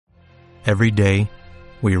Every day,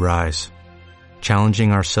 we rise,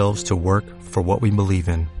 challenging ourselves to work for what we believe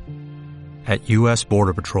in. At U.S.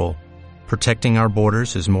 Border Patrol, protecting our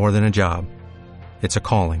borders is more than a job. It's a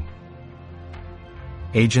calling.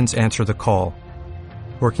 Agents answer the call,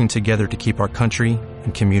 working together to keep our country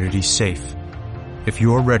and communities safe. If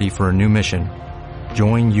you're ready for a new mission,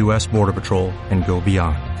 join U.S. Border Patrol and go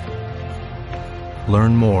beyond.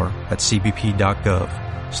 Learn more at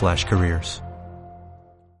cbp.gov/careers.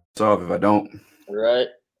 Off if I don't. Right.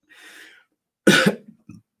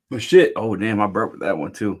 But shit. Oh, damn. I burped with that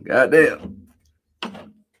one too. Goddamn.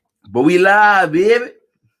 But we live, baby.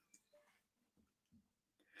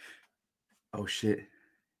 Oh, shit.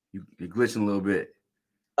 You're glitching a little bit.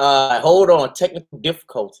 Hold on. Technical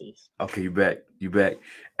difficulties. Okay, you back.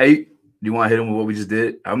 Hey, do you want to hit him with what we just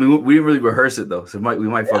did? I mean, we didn't really rehearse it, though. So we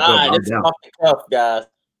might fuck up. It's off the cuff, guys.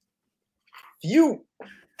 You.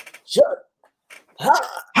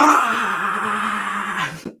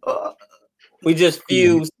 We just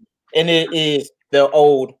fused, and it is the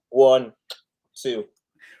old 1-2.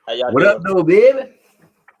 How y'all what doing? up, though, baby?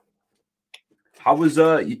 How was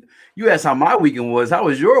you asked how my weekend was. How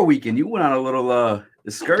was your weekend? You went on a little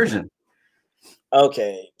excursion.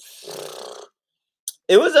 Okay.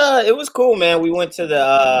 It was cool, man. We went to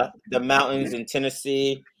the mountains in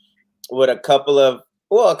Tennessee with a couple of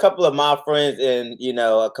my friends and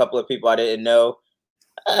a couple of people I didn't know.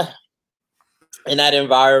 In that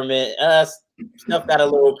environment, stuff got a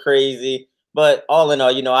little crazy, but all in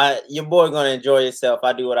all, your boy gonna enjoy yourself.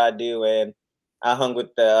 I do what I do, and I hung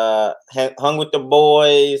with the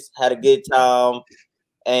boys, had a good time,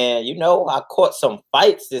 and I caught some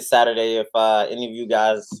fights this Saturday. If any of you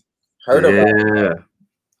guys heard about it.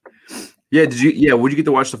 Yeah, did you? Yeah, where'd you get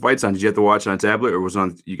to watch the fights on? Did you have to watch it on a tablet, or was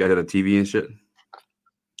on? You guys had a TV and shit?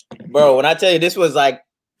 Bro, when I tell you this was like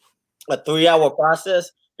a 3-hour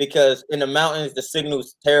process, because in the mountains the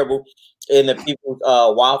signal's terrible and the people's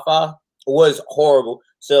Wi-Fi was horrible.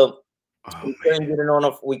 So we couldn't get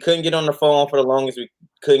on the phone for the longest. We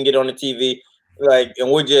couldn't get on the TV.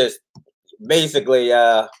 And we're just basically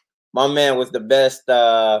my man was the best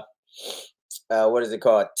what is it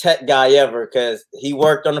called? Tech guy ever, because he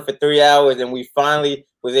worked on it for 3 hours and we finally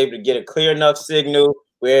was able to get a clear enough signal.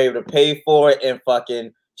 We were able to pay for it and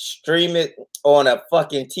fucking stream it on a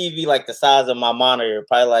fucking TV like the size of my monitor,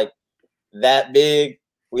 probably like that big.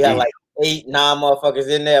 We had like 8-9 motherfuckers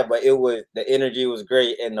in there, but the energy was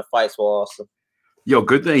great and the fights were awesome. Yo,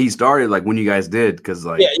 good thing he started like when you guys did, because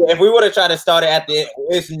yeah, if we would have tried to start it at the end,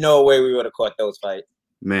 there's no way we would have caught those fights.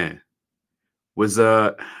 Man, was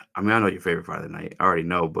I know your favorite fight of the night. I already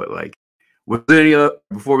know, but like, was there any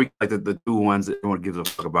before we the two ones that everyone gives a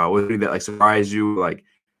fuck about? Was there any that like surprised you, like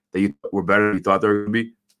that you were better than you thought they were gonna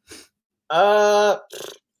be? I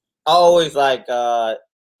always like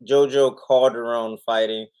JoJo Calderon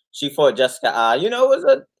fighting. She fought Jessica. It was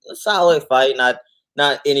a solid fight, not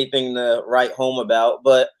anything to write home about,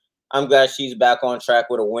 but I'm glad she's back on track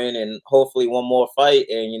with a win and hopefully one more fight,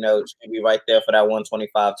 and she'll be right there for that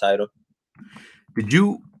 125 title. Did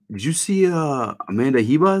you see Amanda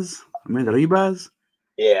Ribas?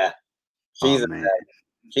 Yeah, she's a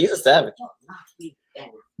savage.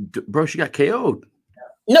 Bro, she got KO'd.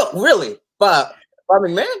 No, really? By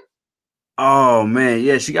McMahon? Oh man,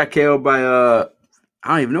 yeah, she got KO'd by I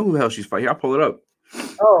don't even know who the hell she's fighting. I'll pull it up.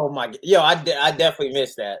 Oh my god. Yo, I definitely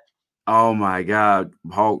missed that. Oh my god,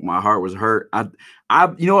 Hulk, my heart was hurt. You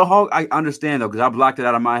know what, Hulk? I understand though, because I blocked it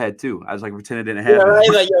out of my head too. I was like pretending it didn't happen. Yeah,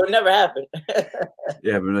 right? It never happened.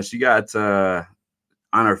 Yeah, but no, she got on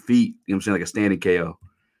her feet, you know what I'm saying, like a standing KO.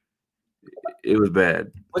 It was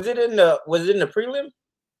bad. Was it in the prelim?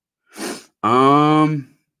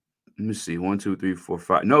 Let me see. 1, 2, 3, 4,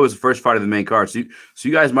 5. No, it was the first fight of the main card. So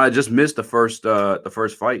you guys might have just missed the first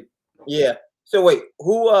fight. Yeah. So wait,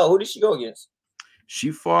 who did she go against? She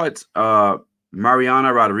fought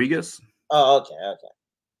Mariana Rodriguez. Oh, okay.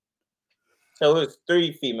 So it was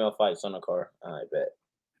 3 female fights on the card. I bet.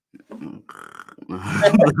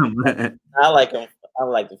 I like them. I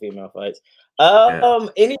like the female fights.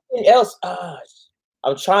 Anything else?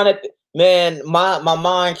 I'm trying to. Man, my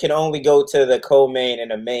mind can only go to the co-main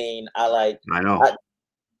and the main. I know.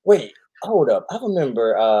 Wait, hold up. I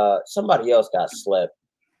remember somebody else got slept.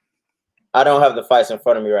 I don't have the fights in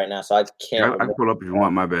front of me right now, so I can't. I can pull up if you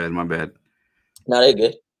want. My bad. No, they're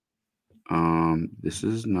good. This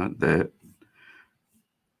is not that.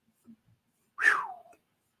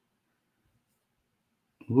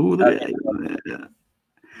 Who the?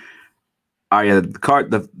 Oh yeah,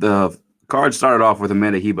 the card started off with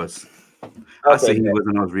Amanda Ribas. I say he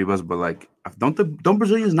wasn't those Ribas, but like, don't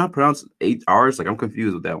Brazilians not pronounce 8 R's? Like, I'm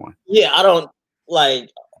confused with that one. Yeah, I don't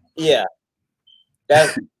like. Yeah.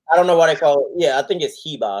 That's I don't know what they call it. Yeah, I think it's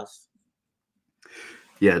Hebos.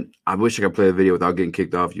 Yeah, I wish I could play the video without getting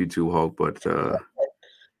kicked off YouTube, Hulk, but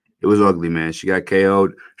it was ugly, man. She got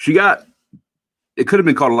KO'd. It could have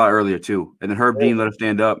been called a lot earlier too. And then Herb Dean let her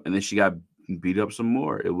stand up, and then she got beat up some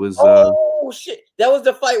more. It was oh shit. That was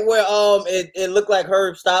the fight where it looked like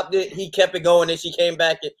Herb stopped it. He kept it going, and she came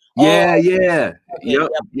back and yeah. Okay,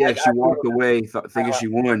 Yep. She walked away thinking she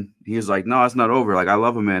won. He was like, no, it's not over. Like, I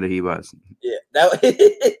love Amanda Hebus. Yeah, that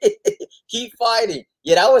keep fighting.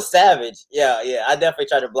 Yeah, that was savage. Yeah. I definitely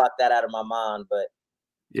tried to block that out of my mind, but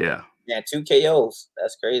yeah, 2 KOs.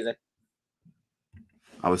 That's crazy.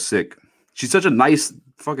 I was sick. She's such a nice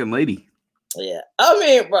fucking lady. Yeah, I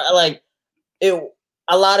mean, bro, like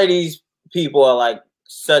a lot of these people are like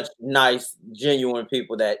such nice, genuine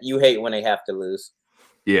people that you hate when they have to lose.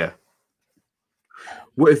 Yeah.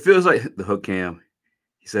 Well, it feels like the hook cam.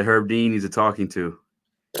 He said Herb Dean needs a talking to.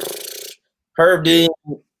 Herb Dean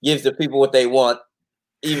gives the people what they want,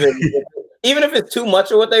 even if it's too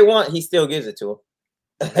much of what they want. He still gives it to them.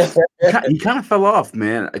 He kind of fell off,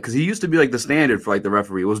 man, because he used to be like the standard for like the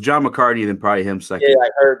referee. It was John McCartney, and then probably him second. Yeah,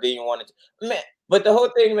 like Herb Dean wanted to. Man, but the whole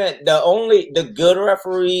thing, man, the good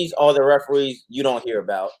referees are the referees you don't hear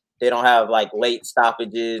about. They don't have like late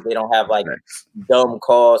stoppages. They don't have like dumb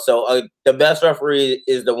calls. So the best referee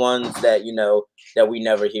is the ones that that we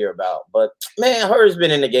never hear about. But man, Herb's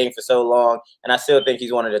been in the game for so long, and I still think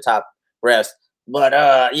he's one of the top refs. But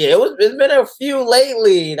yeah, it's been a few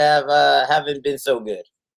lately that haven't been so good.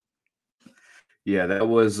 Yeah, that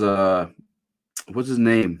was what's his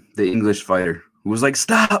name? The English fighter who was like,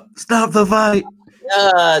 stop the fight.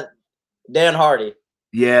 Dan Hardy.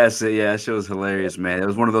 Yes, that show was hilarious, man. It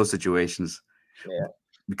was one of those situations. Yeah,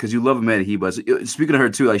 because you love Amanda Hebus. Speaking of her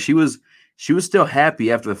too, like she was still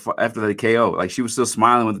happy after the KO. Like she was still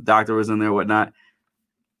smiling when the doctor was in there, and whatnot.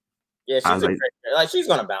 Yeah, she's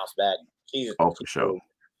gonna bounce back.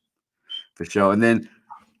 For sure. And then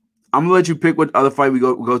I'm gonna let you pick what other fight we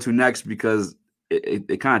go to next because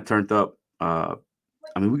it kind of turned up. I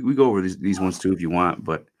mean, we go over these ones too if you want,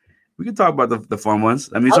 but we can talk about the fun ones.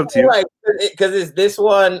 I mean, it's up to you. Like, because it's this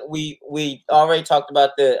one we already talked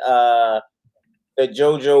about the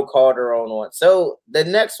JoJo Calderon one. So the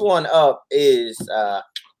next one up is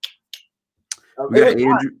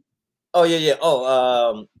Andrew. Oh yeah.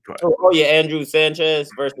 Andrew Sanchez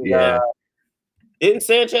versus didn't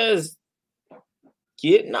Sanchez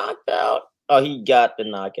get knocked out? Oh, he got the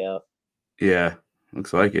knockout. Yeah,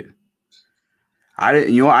 looks like it. I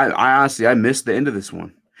didn't. I honestly missed the end of this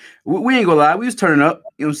one. We ain't gonna lie. We was turning up.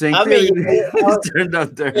 You know what I'm saying? We was turned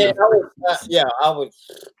up there.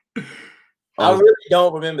 I really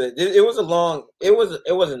don't remember it. It was a long. It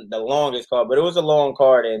wasn't the longest card, but it was a long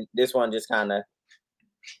card, and this one just kind of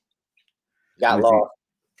got lost.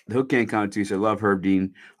 The hook can't count too. So love Herb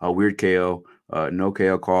Dean. Weird KO. No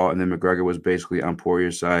KO call, and then McGregor was basically on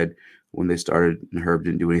Poirier's side when they started, and Herb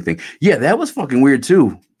didn't do anything. Yeah, that was fucking weird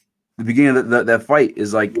too. The beginning of that fight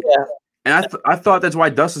is like, and I thought that's why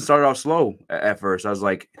Dustin started off slow at first. I was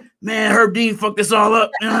like, man, Herb Dean fucked this all up.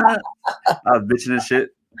 I was bitching and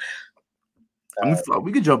shit.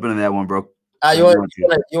 We could jump into that one, bro. You want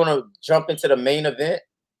to jump into the main event?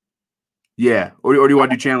 Yeah, or do you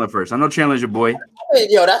want to do Chandler first? I know Chandler's your boy.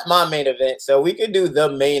 Yo, that's my main event, so we could do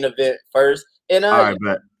the main event first. And all right,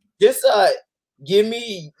 bet. Just give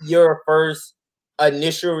me your first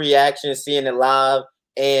initial reaction seeing it live,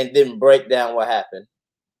 and then break down what happened.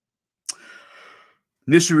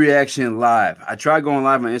 Initial reaction live. I tried going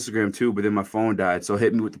live on Instagram too, but then my phone died, so it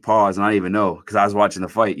hit me with the pause, and I didn't even know because I was watching the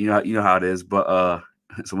fight. You know how it is. But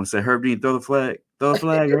someone said, "Herb Dean, throw the flag,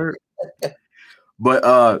 Herb."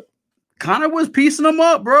 But Conor was piecing him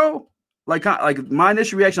up, bro. Like my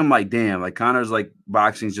initial reaction, I'm like, damn, like Conor's like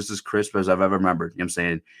boxing is just as crisp as I've ever remembered. You know what I'm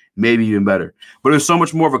saying? Maybe even better. But there's so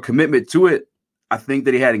much more of a commitment to it, I think,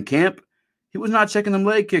 that he had in camp. He was not checking them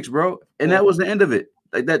leg kicks, bro. And that was the end of it.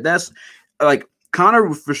 Like that's like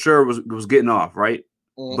Conor for sure was getting off, right?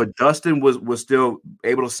 But Dustin was still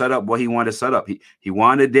able to set up what he wanted to set up. He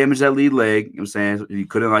wanted to damage that lead leg. You know what I'm saying? He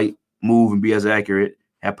couldn't like move and be as accurate,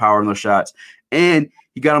 have power in those shots. And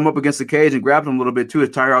he got him up against the cage and grabbed him a little bit too to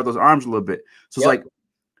tire out those arms a little bit. So it's like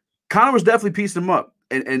Conor was definitely piecing him up.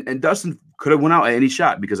 And Dustin could have went out at any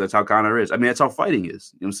shot because that's how Conor is. I mean, that's how fighting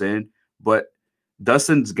is. You know what I'm saying? But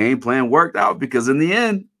Dustin's game plan worked out because in the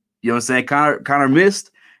end, you know what I'm saying, Conor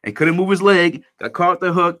missed and couldn't move his leg, got caught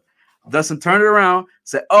the hook. Dustin turned it around,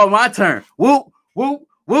 said, "Oh, my turn. Whoop, whoop,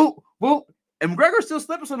 whoop, whoop." And McGregor still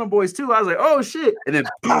slipping on them boys too. I was like, "Oh shit." And then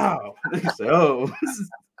pow. He said, "Oh,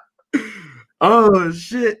 oh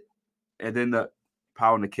shit." And then the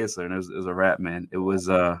pound a kisser, and it was a wrap, man. It was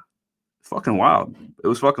fucking wild. It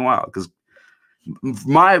was fucking wild because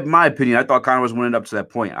my opinion, I thought Conor was winning up to that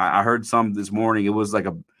point. I heard some this morning. It was like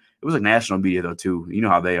national media though too. You know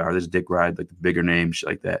how they are. There's Dick Ride, like the bigger names, shit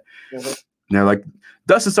like that. Mm-hmm. And they're like,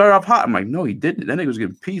 Dustin started off hot. I'm like, no, he didn't. That nigga was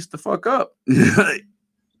getting pieced the fuck up.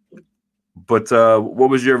 But what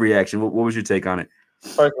was your reaction? What was your take on it?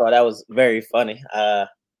 First of all, that was very funny. I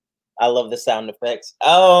love the sound effects.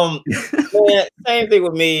 Man, same thing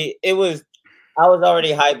with me. I was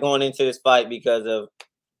already hyped going into this fight because of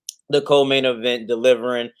the co-main event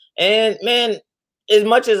delivering. And man, as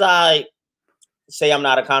much as I say I'm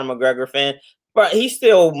not a Conor McGregor fan, but he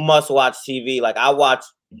still must watch TV. Like I watch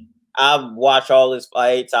all his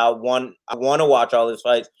fights. I want to watch all his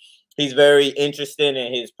fights. He's very interested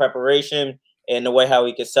in his preparation and the way how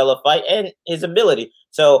he can sell a fight and his ability.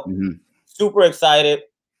 So super excited.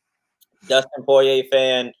 Dustin Poirier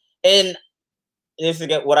fan. And this is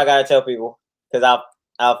what I gotta tell people because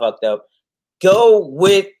I fucked up. Go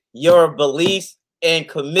with your beliefs and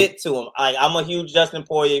commit to him. I'm a huge Dustin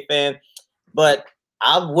Poirier fan, but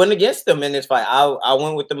I went against him in this fight. I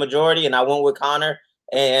went with the majority and I went with Conor.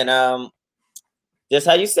 And just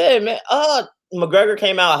how you said, man, McGregor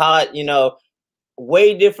came out hot,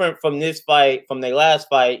 way different from this fight, from their last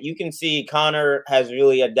fight. You can see Conor has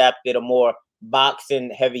really adapted a more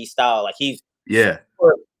boxing heavy style. Like he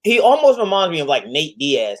almost reminds me of like Nate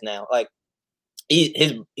Diaz now. Like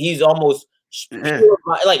he's almost pure,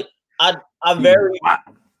 like I'm very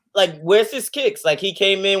like where's his kicks? Like he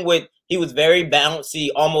came in he was very bouncy,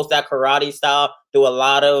 almost that karate style, threw a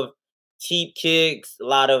lot of teep kicks, a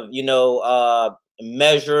lot of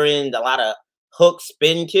measuring, a lot of hook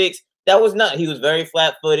spin kicks. That was not. He was very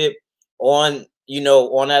flat footed on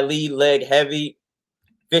that lead leg heavy,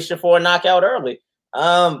 fishing for a knockout early.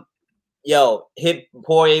 Hit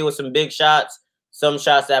Poirier with some big shots, some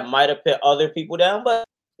shots that might have put other people down, but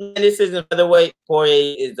this isn't featherweight.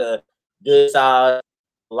 Poirier is a good size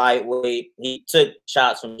lightweight. He took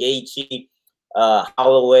shots from Gaethje,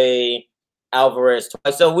 Holloway, Alvarez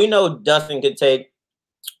twice. So we know Dustin could take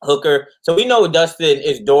Hooker. So we know Dustin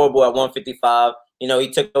is durable at 155.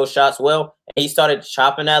 He took those shots well, and he started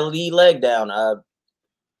chopping that lead leg down.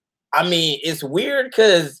 I mean, it's weird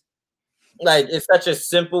because, like, it's such a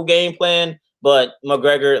simple game plan, but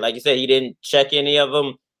McGregor, like you said, he didn't check any of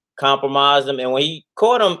them, compromise them, and when he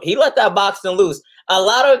caught him, he let that boxing loose. A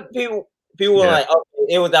lot of people were like, "Oh,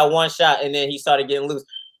 it was that one shot," and then he started getting loose.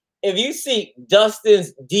 If you see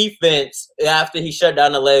Dustin's defense after he shut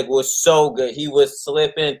down the leg was so good. He was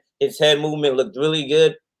slipping. His head movement looked really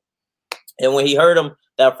good. And when he hurt him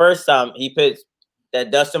that first time, he puts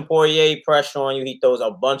that Dustin Poirier pressure on you. He throws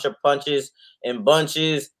a bunch of punches and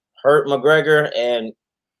bunches, hurt McGregor, and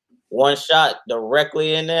one shot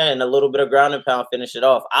directly in there and a little bit of ground and pound finish it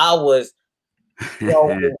off. I was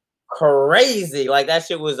crazy. Like that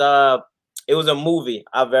shit was it was a movie.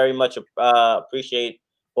 I very much appreciate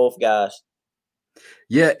both guys.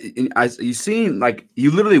 Yeah, you seen like you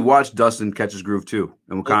literally watched Dustin catch his groove too,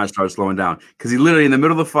 and when Conor started slowing down because he literally in the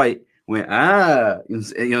middle of the fight went you know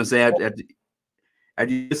what I'm saying after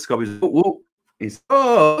this couple he's whoa. He's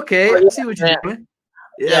okay, I see what you're doing.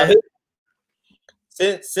 Yeah.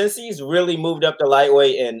 Since he's really moved up to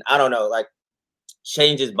lightweight and I don't know, like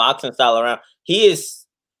changed his boxing style around, he's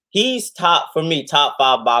top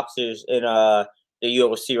 5 boxers in the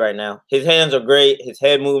UFC right now. His hands are great, his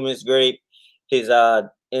head movement's great, his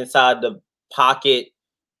inside the pocket,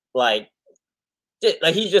 like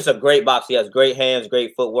he's just a great boxer. He has great hands,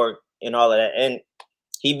 great footwork, and all of that. And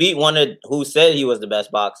he beat one of who said he was the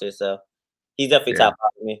best boxer, so he's definitely top 5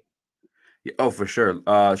 for me. Yeah, oh, for sure.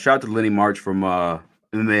 Shout out to Lenny March from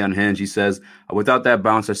MMA Unhinged. He says, without that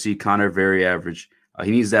bounce, I see Conor very average. He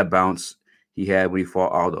needs that bounce he had when he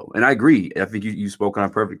fought Aldo. And I agree. I think you spoke on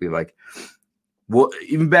it perfectly. Like, well,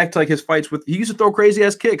 even back to like his fights he used to throw crazy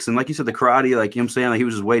ass kicks. And like you said, the karate, like, you know what I'm saying? Like he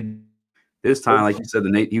was just way this time, like you said,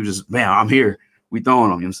 he was just, man, I'm here. We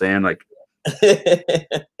throwing him, you know what I'm saying? Like,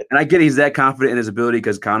 and I get he's that confident in his ability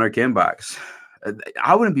because Conor can box.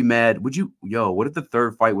 I wouldn't be mad. Would you? What if the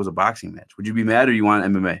third fight was a boxing match? Would you be mad or you want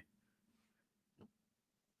MMA?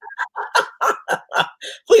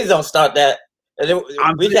 Please don't start that.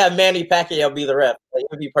 We'd have Manny Pacquiao be the ref. It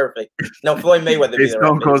would be perfect. No, Floyd Mayweather be the ref.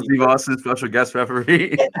 Stone Cold Steve Austin, special guest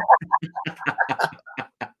referee.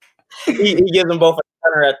 he gives them both a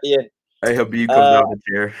corner at the end. Hey, Habib comes out of the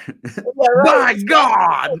chair. Yeah, right. My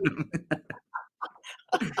God.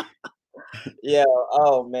 Yeah.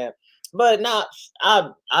 Oh man. But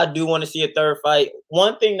I do want to see a third fight.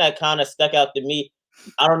 One thing that kind of stuck out to me,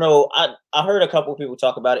 I don't know. I heard a couple people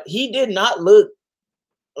talk about it. He did not look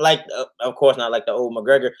like, of course, not like the old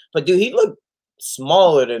McGregor, but dude, he looked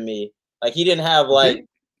smaller than me. Like, he didn't have like,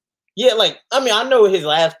 yeah, like, I mean, I know his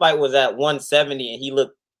last fight was at 170 and he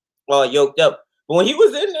looked yoked up. But when he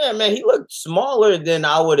was in there, man, he looked smaller than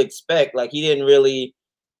I would expect. Like, he didn't really,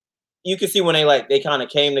 you can see when they kind of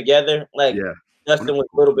came together. Like, Dustin was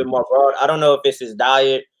a little bit more broad. I don't know if it's his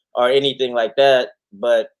diet or anything like that,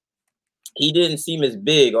 but he didn't seem as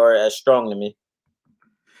big or as strong to me.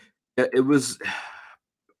 It was,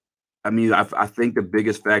 I mean, I think the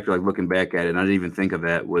biggest factor, like looking back at it, and I didn't even think of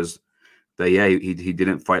that, was that, he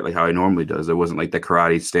didn't fight like how he normally does. There wasn't like the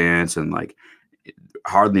karate stance and like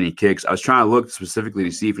hardly any kicks. I was trying to look specifically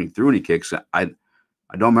to see if he threw any kicks. I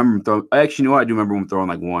don't remember him throwing. Actually, I do remember him throwing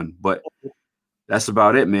like one, but that's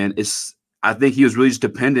about it, man. I think he was really just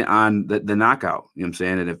dependent on the knockout. You know what I'm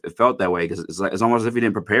saying? And it felt that way because it's almost as if he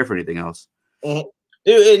didn't prepare for anything else. Mm-hmm.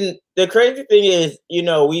 Dude, and the crazy thing is,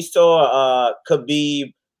 we saw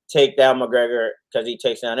Khabib take down McGregor because he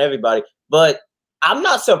takes down everybody. But I'm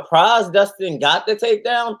not surprised Dustin got the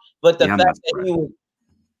takedown. But the fact that he was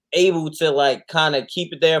able to like kind of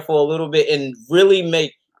keep it there for a little bit and really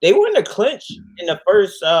they were in the clinch in the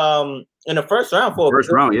first round for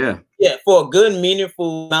a good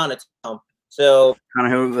meaningful amount of time. So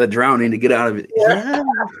kind of have a drowning to get out of it. Yeah.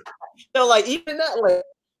 So like even that, like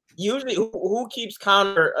usually who keeps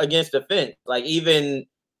Conor against the fence? Like even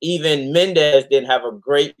Mendez didn't have a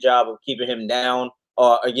great job of keeping him down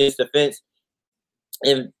or against the fence.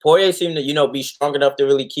 And Poirier seemed to, be strong enough to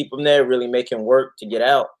really keep him there, really make him work to get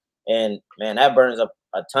out. And man, that burns up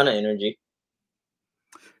a ton of energy.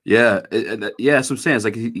 Yeah, that's what I'm saying. It's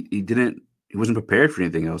like he wasn't prepared for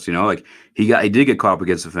anything else, Like he did get caught up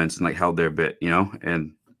against the fence and like held there a bit,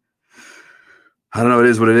 And I don't know, it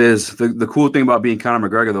is what it is. The cool thing about being Conor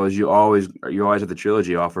McGregor though is you always have the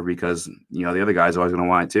trilogy offer because the other guy's always going to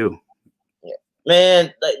want it too. Yeah,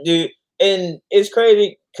 man, like, dude, and it's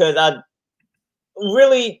crazy because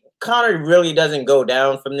Conor really doesn't go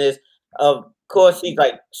down from this. Of course, he's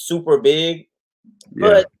like super big,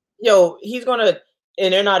 but he's gonna.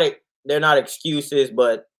 And they're not excuses,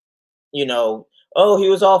 but he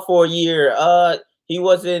was off for a year. He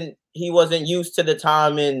wasn't used to the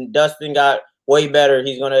time, and Dustin got way better.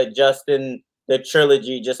 He's gonna adjust in the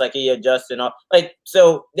trilogy just like he adjusted on. Like,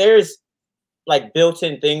 so there's like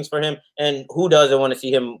built-in things for him, and who doesn't want to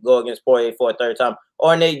see him go against Poirier for a third time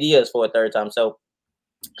or Nate Diaz for a third time? So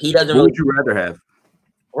he doesn't. What would you rather have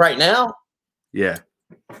right now? Yeah.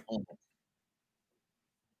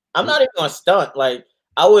 I'm not even gonna stunt. Like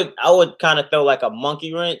I would kind of throw like a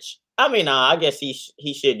monkey wrench. I mean, I guess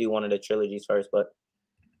he should do one of the trilogies first, but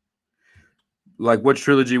like what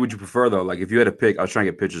trilogy would you prefer though? Like if you had to pick, I was trying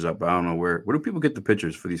to get pictures up, but I don't know where do people get the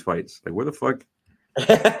pictures for these fights? Like where the fuck?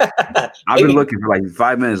 I've been looking for like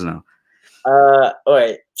 5 minutes now. All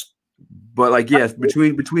right. But like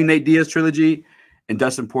between Nate Diaz trilogy and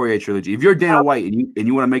Dustin Poirier trilogy. If you're Dana White and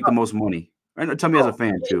you want to make the most money, right? Tell me as a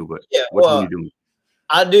fan too, but which one are you doing?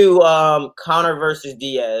 I do Conor versus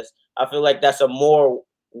Diaz. I feel like that's a more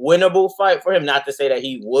winnable fight for him. Not to say that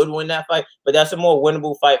he would win that fight, but that's a more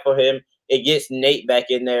winnable fight for him. It gets Nate back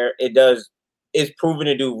in there. It's proven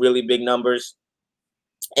to do really big numbers.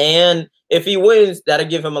 And if he wins, that'll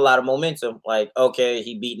give him a lot of momentum. Like, okay,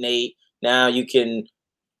 he beat Nate. Now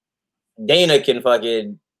Dana can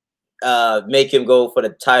fucking make him go for the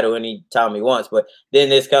title anytime he wants. But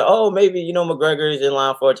then it's maybe, McGregor is in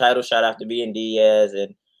line for a title shot after being Diaz.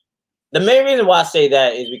 And the main reason why I say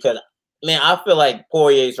that is because, man, I feel like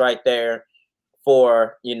Poirier's right there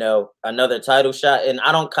for, another title shot. And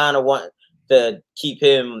I don't kind of want to keep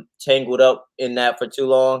him tangled up in that for too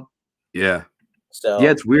long. Yeah. So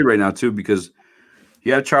yeah, it's weird right now, too, because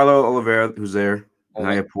you have Charlo Oliveira who's there. And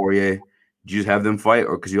I have Poirier. Do you just have them fight?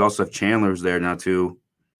 Or because you also have Chandler who's there now, too.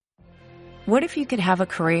 What if you could have a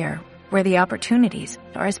career where the opportunities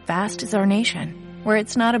are as vast as our nation, where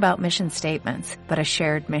it's not about mission statements, but a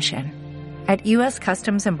shared mission? At U.S.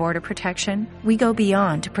 Customs and Border Protection, we go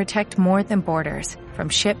beyond to protect more than borders. From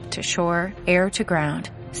ship to shore, air to ground,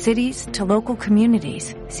 cities to local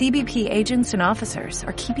communities, CBP agents and officers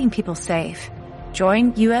are keeping people safe.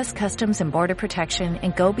 Join U.S. Customs and Border Protection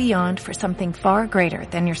and go beyond for something far greater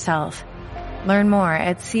than yourself. Learn more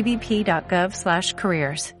at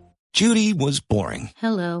cbp.gov/careers. Judy was boring.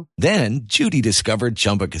 Hello. Then Judy discovered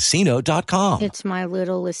ChumbaCasino.com. It's my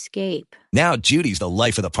little escape. Now Judy's the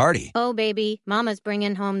life of the party. Oh, baby, mama's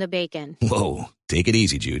bringing home the bacon. Whoa, take it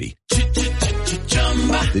easy, Judy.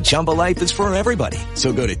 The Chumba life is for everybody.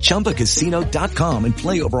 So go to ChumbaCasino.com and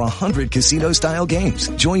play over 100 casino-style games.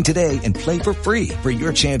 Join today and play for free for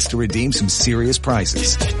your chance to redeem some serious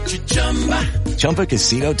prizes.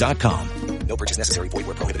 ChumbaCasino.com. No purchase necessary. Void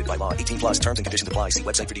where prohibited by law. 18 plus terms and conditions apply. See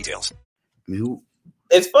website for details. I mean,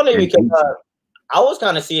 It's funny because I was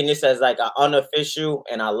kind of seeing this as like an unofficial,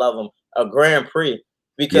 and I love them, a Grand Prix.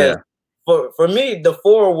 Because for me, the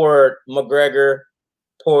four were McGregor,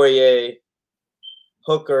 Poirier,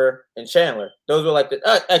 Hooker, and Chandler. Those were like the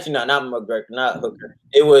actually not McGregor, not Hooker.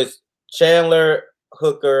 It was Chandler,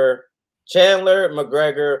 Hooker,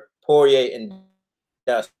 McGregor, Poirier, and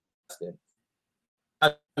Dustin.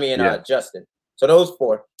 Justin. So those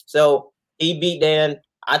four. So he beat Dan.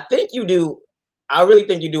 I really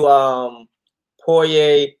think you do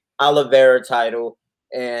Poirier, Oliveira title,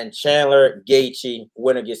 and Chandler, Gaethje,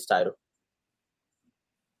 winner gets title.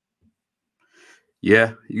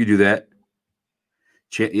 Yeah, you can do that.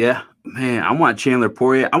 Yeah, man, I want Chandler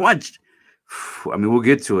Poirier. I mean, we'll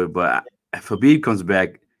get to it, but if Khabib comes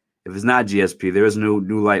back, if it's not GSP, there is no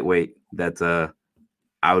new lightweight that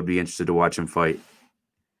I would be interested to watch him fight.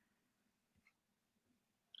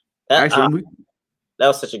 That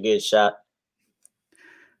was such a good shot.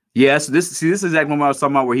 Yeah, so this is exactly what I was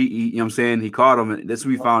talking about where he you know what I'm saying, he caught him, and this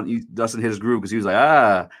we found Dustin hit his groove because he was like,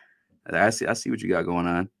 I see what you got going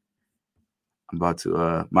on. I'm about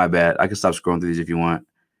to my bad. I can stop scrolling through these if you want.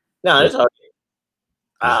 No, it's hard.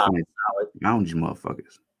 I don't you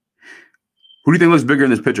motherfuckers. Who do you think looks bigger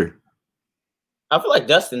in this picture? I feel like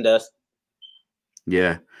Dustin does.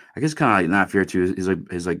 Yeah. I guess kind of like not fair too. He's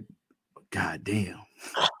like, God damn.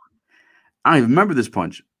 I don't even remember this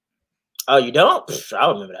punch. Oh, you don't? I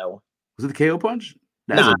remember that one. Was it the KO punch?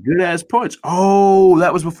 That's a good ass punch. Oh,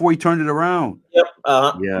 that was before he turned it around. Yep.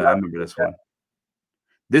 Yeah, I remember this one.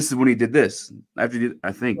 This is when he did this. After he did,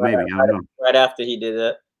 I think maybe. I don't know. Right after he did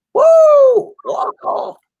that. Woo! Walk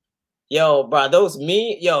off. Yo, bro,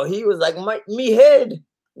 he was like, me head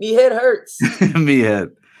hurts. Me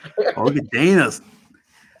head. Oh, look at Dana.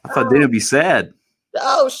 I thought Dana would be sad.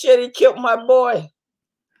 Oh shit, he killed my boy.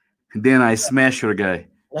 And then I smashed the guy.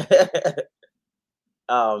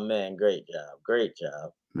 Oh man, great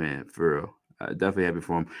job. Man, for real. Definitely happy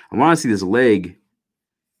for him. I want to see this leg.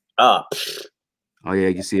 Oh yeah,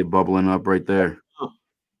 you can see it bubbling up right there.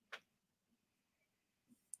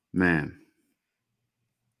 Man.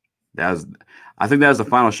 I think that was the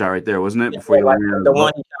final shot right there, wasn't it? Before like the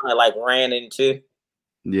one he kind of like ran into.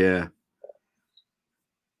 Yeah.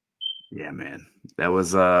 Yeah, man. That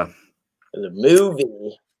was it was a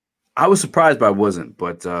movie. I was surprised by it wasn't,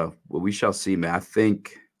 but we shall see, man. I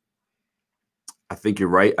think you're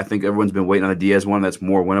right. I think everyone's been waiting on the Diaz one that's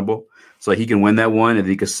more winnable. So he can win that one, and then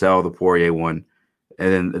he can sell the Poirier one.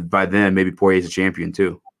 And then by then, maybe Poirier's a champion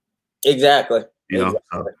too. Exactly. You know?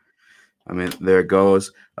 So, I mean, there it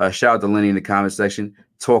goes. Shout out to Lenny in the comment section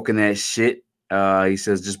talking that shit. He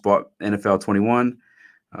says, just bought NFL 21.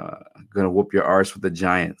 Gonna whoop your arse with the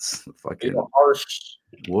Giants. Fucking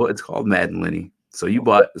well, it's called Madden, Lenny. So you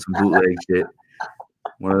bought some bootleg shit.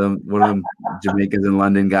 One of them Jamaicans in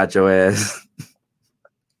London got your ass.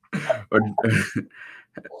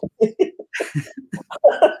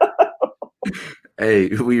 Hey,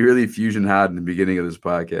 we really fusion hard in the beginning of this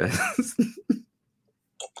podcast.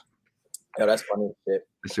 Yo, that's funny shit.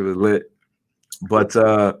 That shit was lit. But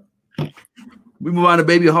we move on to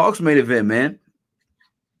Baby Hawk's main event, man.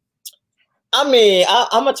 I mean,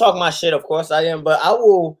 I'm gonna talk my shit, of course I am, but I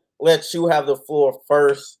will let you have the floor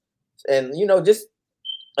first. And just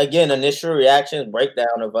again, initial reactions,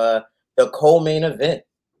 breakdown of the co-main event.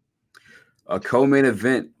 A co-main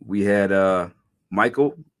event. We had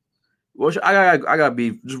Michael. Well, I got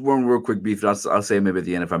beef. Just one real quick beef. I'll say maybe at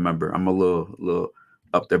the end if I remember. I'm a little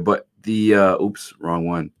up there. But the oops, wrong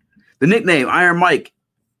one. The nickname Iron Mike.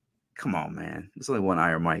 Come on, man. There's only one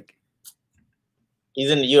Iron Mike.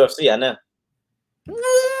 He's in the UFC, I know.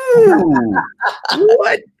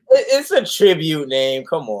 What? It's a tribute name.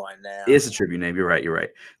 Come on now. It's a tribute name. You're right.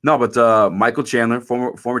 No, but Michael Chandler,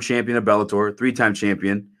 former champion of Bellator, 3-time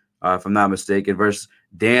champion, if I'm not mistaken, versus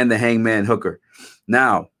Dan the Hangman Hooker.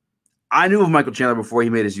 Now, I knew of Michael Chandler before he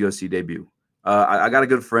made his UFC debut. I got a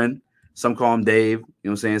good friend. Some call him Dave. You know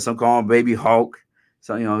what I'm saying? Some call him Baby Hulk.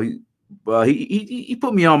 So, he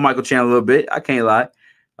put me on Michael Chandler a little bit. I can't lie.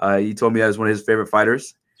 He told me I was one of his favorite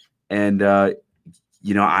fighters. And, I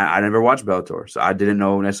never watched Bellator, so I didn't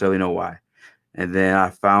necessarily know why. And then I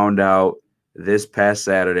found out this past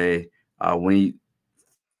Saturday when he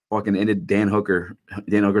fucking ended Dan Hooker's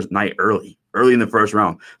night early in the first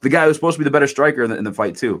round. The guy was supposed to be the better striker in the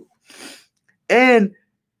fight too. And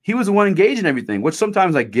he was the one engaged in everything, which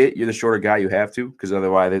sometimes I get. You're the shorter guy, you have to, because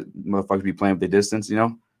otherwise the motherfuckers be playing with the distance,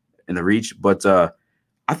 and the reach. But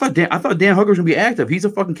I thought Dan Hooker was gonna be active. He's a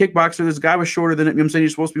fucking kickboxer. This guy was shorter than him. You know what I'm saying?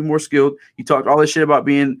 You're supposed to be more skilled. He talked all this shit about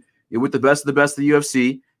being with the best of the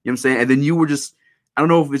UFC. what I'm saying? And then you were just, I don't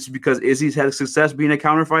know if it's because Izzy's had success being a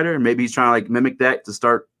counter fighter and maybe he's trying to like mimic that to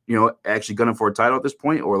start, actually gunning for a title at this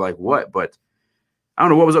point or like what, but I don't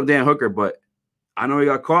know what was up Dan Hooker, but I know he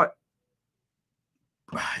got caught.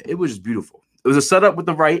 It was just beautiful. It was a setup with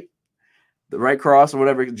the right cross or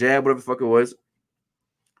whatever, jab, whatever the fuck it was.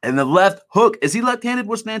 And the left hook, is he left-handed?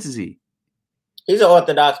 What stance is he? He's an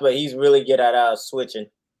orthodox, but he's really good at switching.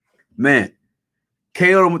 Man,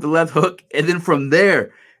 KO'd him with the left hook. And then from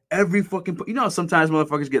there, every fucking, sometimes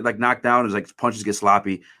motherfuckers get like knocked down. There's like punches get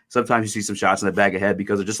sloppy. Sometimes you see some shots in the back of head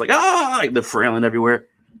because they're just like, like they're frailing everywhere.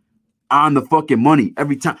 On the fucking money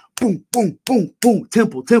every time. Boom, boom, boom, boom.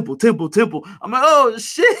 Temple. I'm like, oh,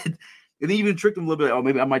 shit. And they even tricked him a little bit. Like, oh,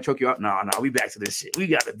 maybe I might choke you out. No, we back to this shit. We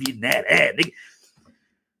got to beat that ass.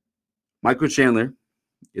 Michael Chandler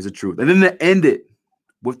is a truth. And then they end it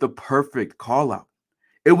with the perfect call out.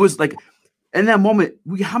 It was like, in that moment,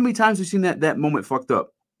 how many times have we seen that moment fucked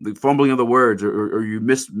up? The fumbling of the words or you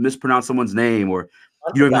mispronounce someone's name or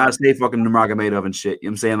you don't know how to say fucking Nurmagomedov and shit. You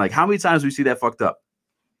know what I'm saying? Like, how many times do we see that fucked up?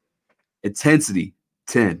 Intensity,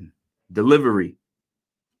 10. Delivery,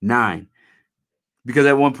 9. Because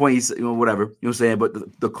at one point, he's, whatever. You know what I'm saying?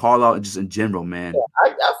 But the call out just in general, man.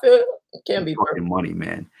 Yeah, I feel it can be fucking money,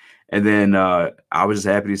 man. And then I was just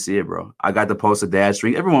happy to see it, bro. I got to post a dad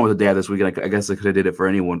stream. Everyone was a dad this weekend. I guess I could have did it for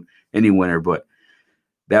any winner, but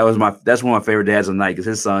that's one of my favorite dads of the night because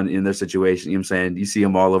his son in their situation, you know what I'm saying? You see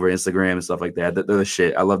him all over Instagram and stuff like that. They're the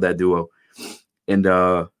shit. I love that duo. And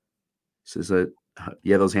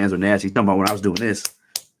yeah, those hands are nasty. He's talking about when I was doing this.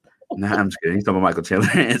 Nah, I'm just kidding. He's talking about Michael Chandler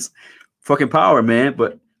hands. Fucking power, man.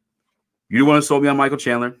 But you the one who sold me on Michael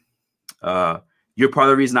Chandler. You're part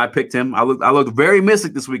of the reason I picked him. I looked very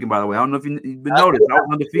mystic this weekend, by the way. I don't know if you've been noticed. I was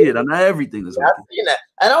undefeated on everything this week. I've seen that.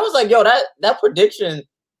 And I was like, yo, that prediction,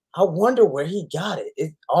 I wonder where he got it.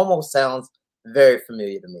 It almost sounds very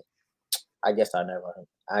familiar to me. I guess I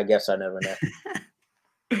never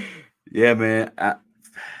know. Yeah, man.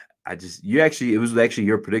 It was actually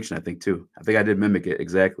your prediction, I think, too. I think I did mimic it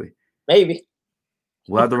exactly. Maybe.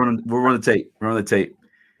 We'll have to run the tape.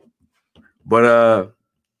 But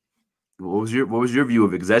what was your view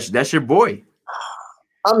of it? Because that's your boy.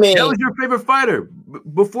 I mean, that was your favorite fighter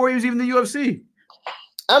before he was even in the UFC.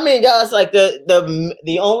 I mean, guys, like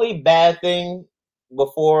the only bad thing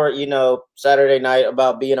before Saturday night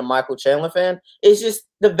about being a Michael Chandler fan is just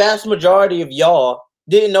the vast majority of y'all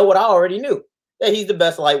didn't know what I already knew, that he's the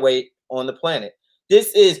best lightweight on the planet.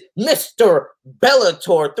 This is Mr.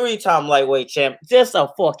 Bellator 3-time lightweight champ. Just a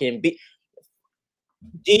fucking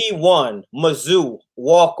D1, Mizzou,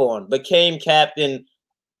 walk-on, became captain,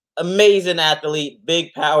 amazing athlete,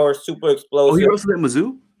 big power, super explosive. Oh, he wrestled at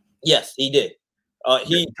Mizzou? Yes, he did.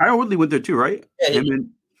 Tyron Woodley went there too, right? Yeah,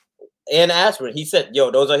 and Aspirin. He said, yo,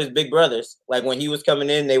 those are his big brothers. Like when he was coming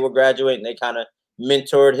in, they were graduating. They kind of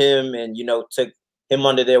mentored him and, took him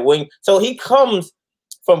under their wing. So he comes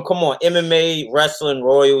from, MMA, wrestling,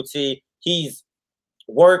 royalty. He's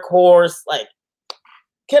workhorse. Like,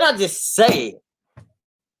 can I just say,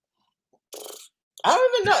 I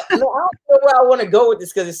don't even know. I don't know where I want to go with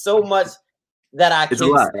this because it's so much that I can say.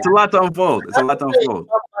 It's a lot to unfold. It's a lot to unfold.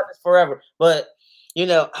 Talk about this forever. But,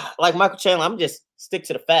 like Michael Chandler, I'm just stick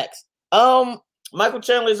to the facts. Michael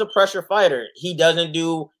Chandler is a pressure fighter. He doesn't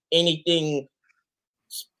do anything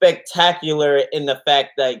spectacular in the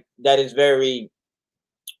fact that is very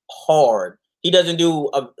hard. He doesn't do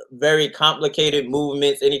a very complicated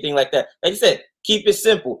movements, anything like that. Like I said, keep it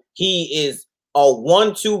simple. He is a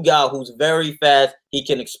 1-2 guy who's very fast. He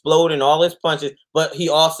can explode in all his punches, but he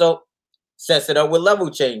also sets it up with level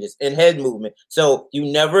changes and head movement. So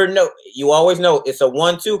you never know. You always know it's a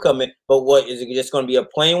 1-2 coming, but what is it just going to be a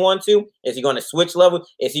plain 1-2? Is he going to switch level?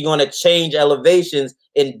 Is he going to change elevations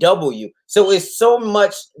in W? So it's so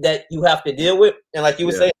much that you have to deal with. And like you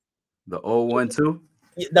were saying, the Ole One-Two?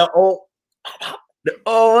 The Ole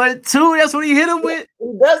One-Two, that's what he hit him with?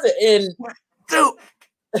 He does it. And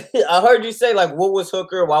I heard you say, like, what was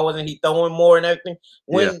Hooker? Why wasn't he throwing more and everything?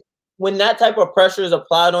 When that type of pressure is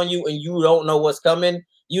applied on you and you don't know what's coming,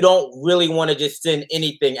 you don't really want to just send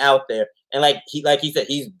anything out there. And like he said,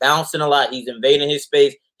 he's bouncing a lot. He's invading his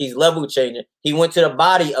space. He's level changing. He went to the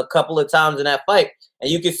body a couple of times in that fight. And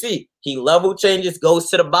you can see he level changes, goes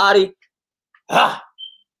to the body,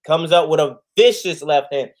 comes up with a vicious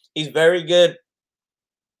left hand. He's very good.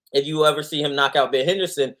 If you ever see him knock out Ben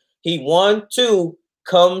Henderson, he 1-2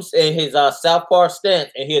 comes in his southpaw stance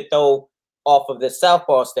and he'll throw off of the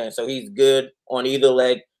southpaw stance. So he's good on either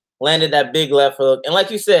leg. Landed that big left hook. And like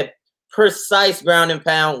you said, precise ground and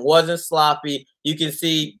pound, wasn't sloppy. You can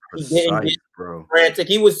see he didn't get frantic.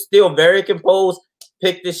 He was still very composed,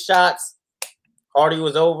 picked his shots. Hardy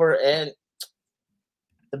was over, and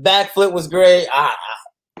the backflip was great.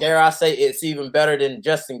 Dare I say it's even better than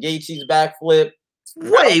Justin Gaethje's backflip.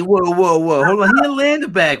 Wait, whoa. Hold on. He didn't land the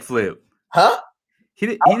backflip. Huh? He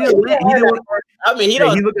didn't land. He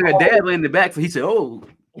looked like a dad landing the backflip. He said, "Oh."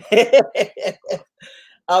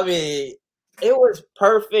 I mean, it was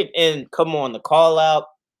perfect. And come on, the call out.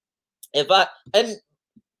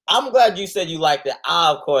 I'm glad you said you liked it. I,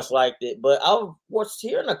 of course, liked it, but I was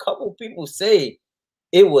hearing a couple of people say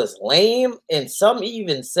it was lame, and some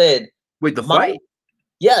even said, "Wait, the fight?"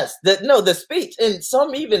 Yes, the speech, and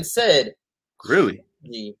some even said, "Really?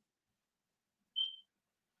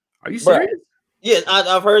 Are you serious?" But, yeah,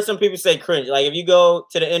 I've heard some people say cringe. Like if you go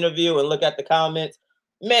to the interview and look at the comments,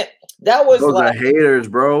 man, that was those are haters,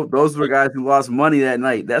 bro. Those were guys who lost money that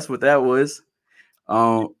night. That's what that was.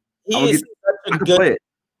 I can play it.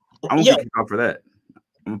 I'm gonna get out for that.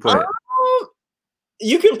 I'm gonna play it.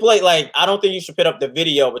 You can play I don't think you should put up the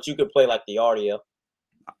video, but you could play the audio.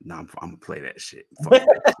 No, I'm gonna play that shit. Fuck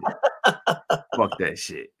that shit. Fuck that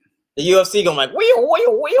shit. The UFC going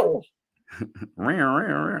wheel.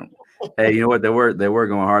 Hey, you know what? They were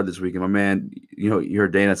going hard this weekend, my man. You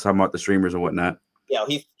heard Dana talking about the streamers and whatnot. Yeah,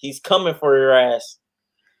 he's coming for your ass.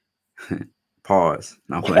 Pause.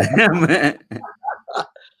 Not playing, man.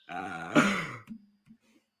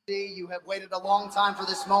 You have waited a long time for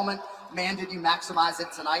this moment. Man, did you maximize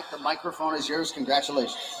it tonight? The microphone is yours.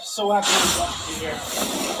 Congratulations. So happy to be here.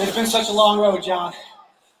 It's been such a long road, John.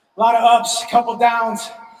 A lot of ups, a couple downs,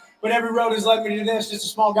 but every road has led me to this. Just a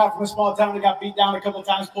small guy from a small town that got beat down a couple of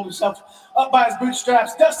times, pulled himself up by his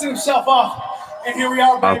bootstraps, dusted himself off, and here we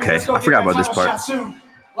are, baby. Okay, I forgot about this part.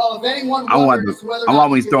 Well, if anyone I want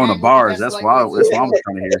when he's throwing the bars. That's why I was trying to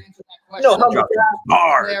hear. No,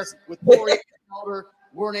 bars. With Corey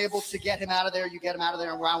weren't able to get him out of there. You get him out of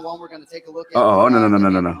there in round one. We're going to take a look at no.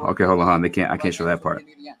 Okay, hold on. I can't show that part.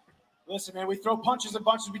 Listen, man, we throw punches and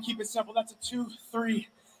bunches. We keep it simple. That's a 2-3.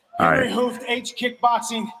 Henry Hoofed H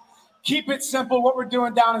kickboxing. Keep it simple. What we're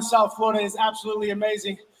doing down in South Florida is absolutely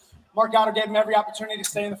amazing. Mark Goddard gave him every opportunity to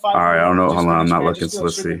stay in the fight. All right, I don't know. Hold on, I'm not looking. So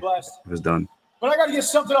let's see. It's done. But I got to get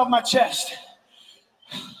something off my chest.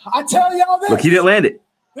 I tell y'all this. Look, he didn't land it.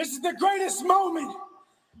 This is the greatest moment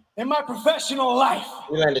in my professional life.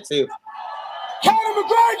 You landed too. Conor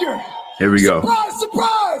McGregor. Here we go. Surprise,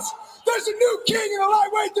 surprise. There's a new king in the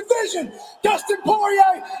lightweight division. Dustin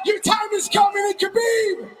Poirier, your time is coming. And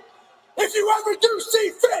Khabib, if you ever do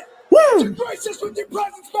see fit to grace us with your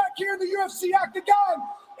presence back here in the UFC octagon,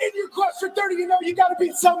 in your quest for 30, you got to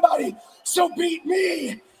beat somebody. So beat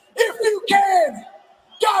me if you can.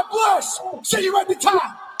 God bless. See you at the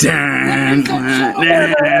top. The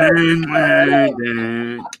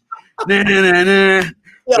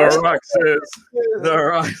Rock says.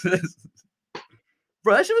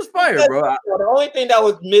 Bro, that shit was fire, bro. The only thing that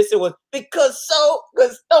was missing was because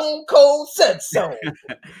Stone Cold said so.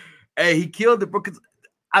 Hey, he killed it, bro.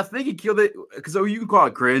 I think he killed it because you can call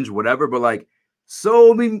it cringe, whatever, but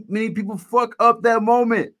so many people fuck up that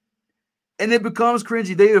moment. And it becomes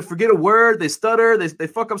cringy. They forget a word, they stutter, they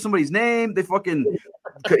fuck up somebody's name, they fucking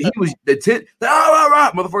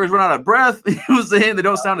motherfuckers run out of breath. You know what I'm saying? They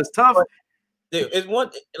don't sound as tough. Dude, it's one,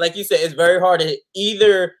 like you said, it's very hard to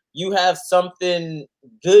either you have something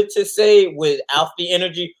good to say without the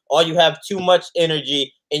energy, or you have too much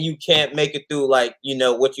energy and you can't make it through what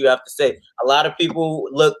you have to say. A lot of people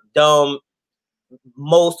look dumb.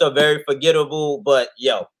 Most are very forgettable, but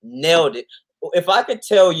nailed it. If I could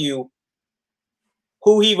tell you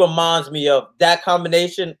who he reminds me of, that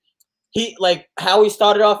combination, he how he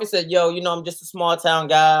started off, he said, I'm just a small town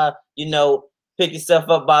guy, pick yourself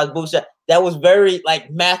up by his bootstrap. That was very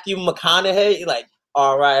Matthew McConaughey,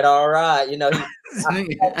 all right. A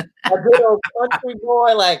good old country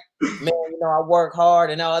boy, man, I work hard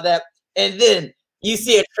and all that. And then you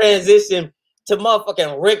see a transition to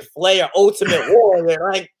motherfucking Ric Flair, Ultimate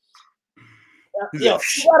Warrior. You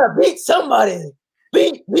gotta beat somebody.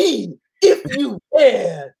 Beat me if you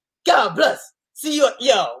can. God bless. See you,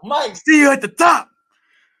 Mike. See you at the top.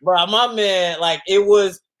 Bro, my man, it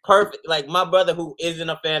was perfect. My brother, who isn't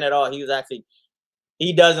a fan at all, he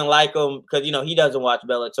doesn't like him because he doesn't watch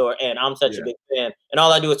Bellator, and I'm such a big fan, and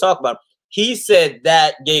all I do is talk about him. He said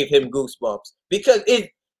that gave him goosebumps because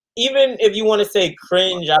even if you want to say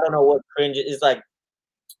cringe, I don't know what cringe is.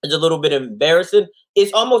 It's a little bit embarrassing.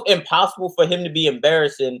 It's almost impossible for him to be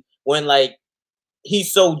embarrassing when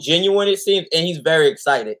he's so genuine, it seems, and he's very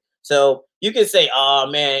excited. So you can say, oh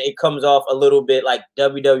man, it comes off a little bit like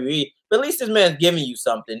WWE, but at least this man's giving you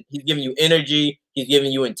something. He's giving you energy. He's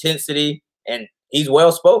giving you intensity, and he's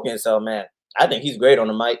well spoken. So man, I think he's great on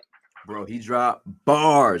the mic. Bro, he dropped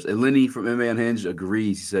bars. And Lenny from MMA Unhinged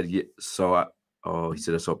agrees. He said, "Yeah." He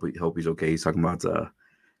said, "I hope he's okay." He's talking about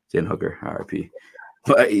Dan Hooker, RIP.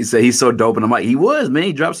 But he said he's so dope, and I'm like, he was, man.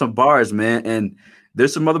 He dropped some bars, man. And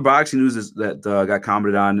there's some other boxing news that got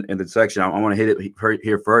commented on in the section. I want to hit it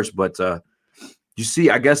here first, but you see,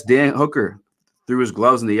 I guess Dan Hooker threw his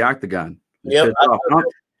gloves in the octagon. Yep.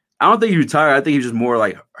 I don't think he retired. I think he was just more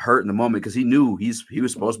like hurt in the moment because he knew he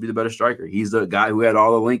was supposed to be the better striker. He's the guy who had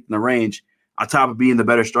all the length and the range on top of being the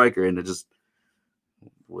better striker, and it just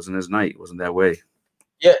wasn't his night. It wasn't that way.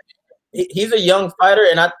 Yeah, he's a young fighter,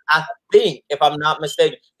 and I think, if I'm not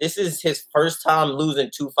mistaken, this is his first time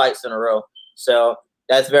losing 2 fights in a row. So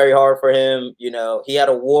that's very hard for him. You know, he had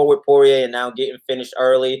a war with Poirier, and now getting finished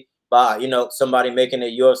early by somebody making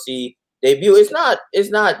a UFC debut.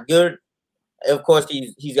 It's not good. Of course,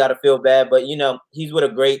 he's got to feel bad, but he's with a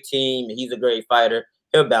great team. He's a great fighter.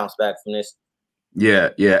 He'll bounce back from this.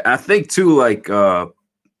 Yeah. I think too, like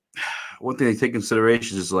one thing to take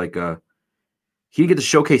consideration is like he didn't get to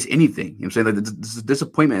showcase anything. You know what I'm saying? Like the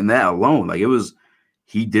disappointment in that alone. Like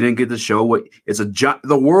he didn't get to show what it's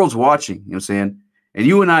the world's watching. You know what I'm saying? And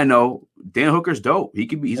you and I know Dan Hooker's dope.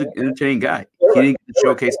 He's an entertaining guy. He didn't get to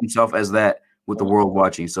showcase himself as that with the world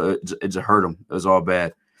watching. So it just hurt him. It was all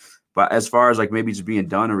bad. But as far as like maybe just being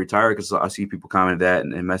done and retired, because I see people comment that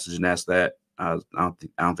and message and ask that, I don't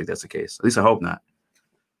think that's the case. At least I hope not.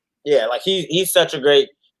 Yeah, like he's such a great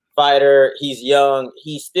fighter. He's young.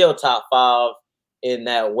 He's still top 5 in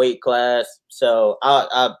that weight class. So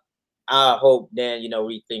I hope Dan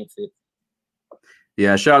rethinks it.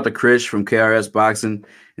 Yeah, shout out to Chris from KRS Boxing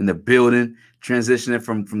in the building, transitioning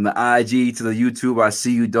from the IG to the YouTube. I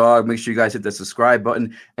see you, dog. Make sure you guys hit that subscribe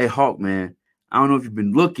button. Hey, Hulk, man. I don't know if you've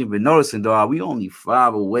been noticing, dog. We only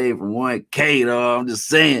 5 away from 1K, dog. I'm just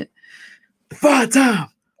saying. 5 time.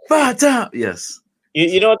 Yes.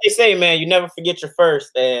 You know what they say, man. You never forget your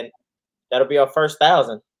first, and that'll be our first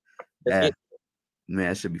 1,000. Man,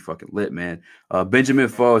 that should be fucking lit, man. Benjamin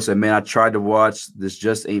Foe said, "Man, I tried to watch. This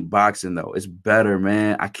just ain't boxing, though. It's better,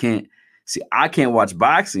 man. I can't watch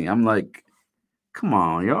boxing. I'm like, come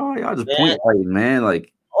on, y'all just point fighting, man.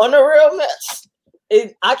 Like on the real,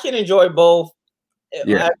 man. I can enjoy both.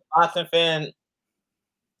 Yeah. As a boxing fan,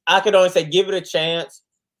 I could only say give it a chance.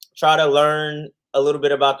 Try to learn a little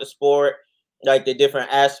bit about the sport, like the different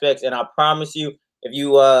aspects. And I promise you, if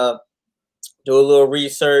you do a little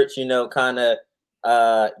research, kind of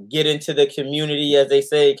get into the community, as they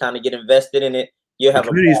say, kind of get invested in it, you'll have the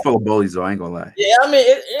community is full of bullies, though. I ain't gonna lie. Yeah, I mean,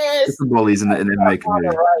 it's some bullies in the MMA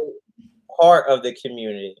community. Right part of the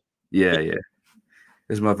community. Yeah.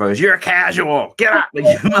 This motherfucker's, you're a casual. Get out. Like,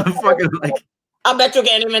 motherfucker, like. I bet you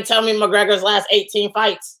can't even tell me McGregor's last 18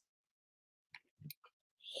 fights.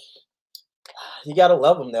 You gotta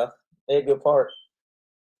love them, though. They're a good part.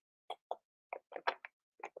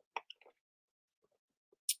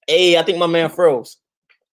 Hey, I think my man froze.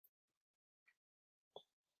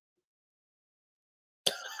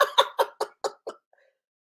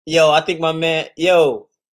 Yo, I think my man. Yo,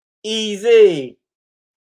 Eazy.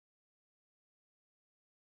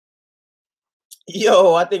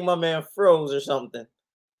 Yo, I think my man froze or something.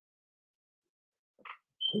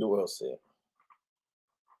 Who will see?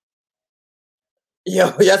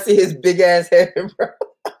 Yo, y'all see his big ass head, bro?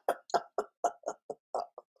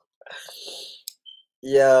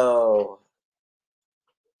 Yo.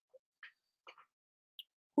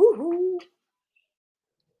 Woohoo.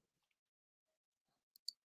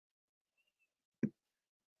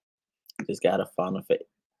 Just gotta find a fit.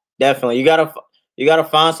 Definitely, you gotta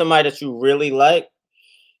find somebody that you really like.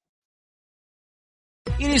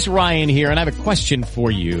 It is Ryan here, and I have a question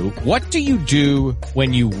for you. What do you do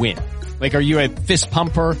when you win? Like, are you a fist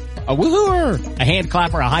pumper, a woohooer, a hand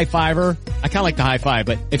clapper, a high fiver? I kind of like the high five,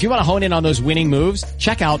 but if you want to hone in on those winning moves,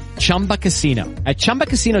 check out Chumba Casino. At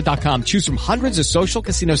ChumbaCasino.com, choose from hundreds of social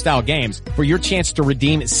casino style games for your chance to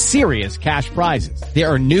redeem serious cash prizes. There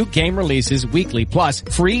are new game releases weekly, plus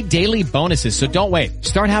free daily bonuses. So don't wait.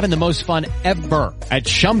 Start having the most fun ever at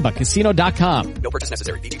ChumbaCasino.com. No purchase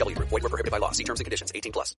necessary. VGW. Void where prohibited by law. See terms and conditions.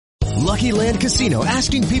 18+. Lucky Land Casino,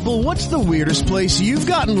 asking people, what's the weirdest place you've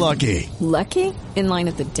gotten lucky? Lucky? In line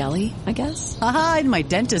at the deli, I guess? Aha, in my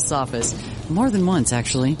dentist's office. More than once,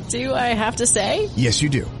 actually. Do I have to say? Yes, you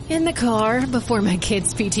do. In the car before my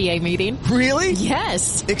kids' PTA meeting. Really?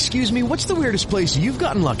 Yes. Excuse me, what's the weirdest place you've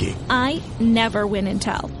gotten lucky? I never win and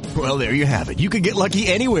tell. Well, there you have it. You can get lucky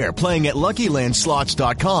anywhere, playing at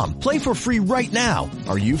LuckyLandSlots.com. Play for free right now.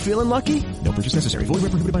 Are you feeling lucky? No purchase necessary. Void where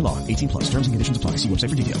prohibited by law. 18+. Terms and conditions apply. See website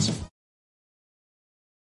for details.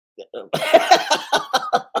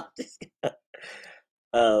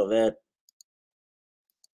 Oh, man.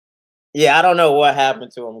 Yeah, I don't know what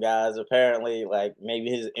happened to him, guys. Apparently, like maybe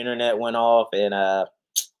his internet went off, and I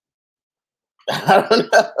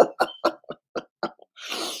don't know.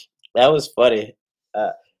 That was funny.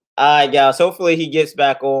 All right, guys. Hopefully he gets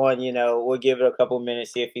back on. We'll give it a couple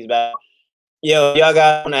minutes, see if he's back. Yo, y'all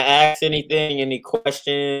guys want to ask anything? Any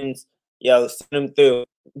questions? Yo, send them through.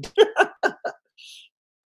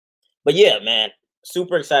 But yeah, man,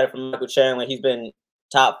 super excited for Michael Chandler. He's been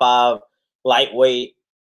top 5 lightweight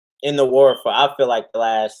in the world for, I feel like, the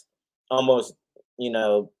last almost,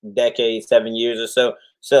 decade, 7 years or so.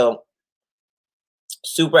 So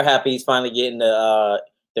super happy he's finally getting the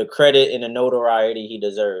credit and the notoriety he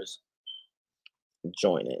deserves.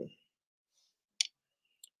 Joining.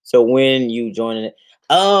 So when you joining it,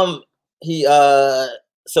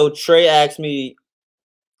 so Troy asked me,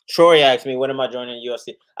 when am I joining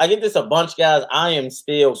UFC? I get this a bunch, guys. I am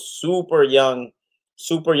still super young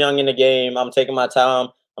in the game. I'm taking my time.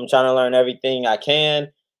 I'm trying to learn everything I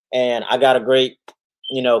can. And I got a great,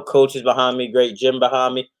 coaches behind me, great gym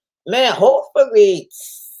behind me. Man, hopefully,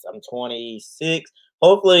 I'm 26.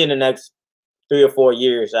 Hopefully in the next 3 or 4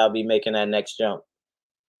 years, I'll be making that next jump.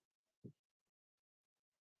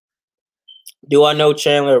 Do I know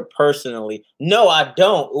Chandler personally? No, I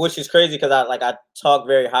don't, which is crazy because I talk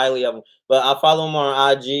very highly of him. But I follow him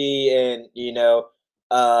on IG, and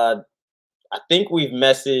I think we've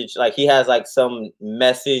messaged. Like he has like some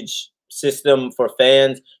message system for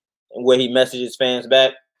fans where he messages fans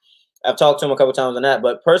back. I've talked to him a couple times on that,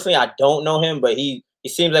 but personally, I don't know him. But he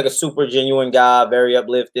seems like a super genuine guy, very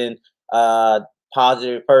uplifting,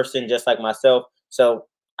 positive person, just like myself. So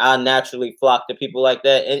I naturally flock to people like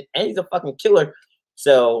that, and he's a fucking killer.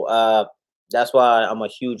 So that's why I'm a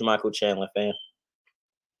huge Michael Chandler fan.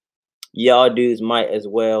 Y'all dudes might as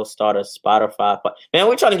well start a Spotify. Man,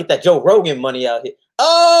 we're trying to get that Joe Rogan money out here.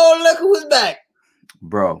 Oh, look who's back,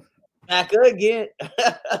 bro. Back again.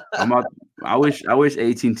 I wish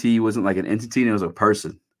AT&T wasn't like an entity and it was a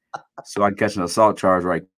person, so I'd catch an assault charge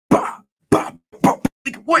right.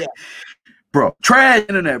 What, bro? Trash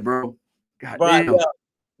internet, bro. God damn. Yeah.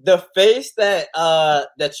 The face that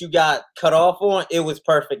you got cut off on, it was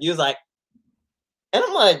perfect. He was like, and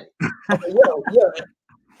I'm like, yo.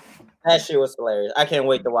 That shit was hilarious. I can't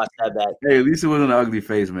wait to watch that back. Hey, at least it wasn't an ugly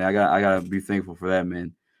face, man. I gotta be thankful for that,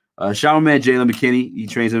 man. Shout out, man, Jalen McKinney. He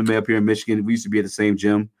trains MMA up here in Michigan. We used to be at the same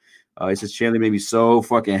gym. He says Chandler made me so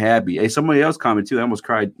fucking happy. Hey, somebody else commented too. They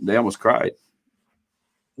almost cried.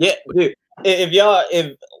 Yeah, dude.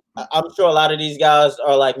 If I'm sure a lot of these guys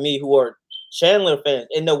are like me who are Chandler fans.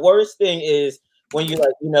 And the worst thing is when you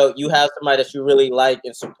you have somebody that you really like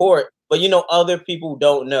and support, but other people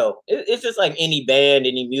don't know. It's just like any band,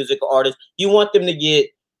 any musical artist. You want them to get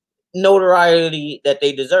notoriety that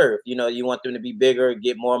they deserve. You want them to be bigger,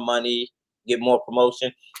 get more money, get more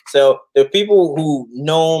promotion. So the people who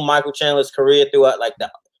know Michael Chandler's career throughout,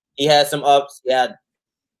 he had some ups, he had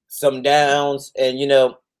some downs, and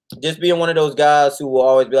just being one of those guys who will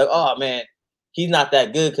always be like, oh man, he's not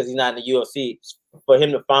that good because he's not in the UFC. For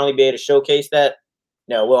him to finally be able to showcase that,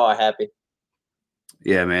 we're all happy.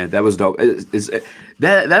 Yeah, man, that was dope.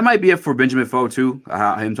 That might be it for Benjamin Foe too.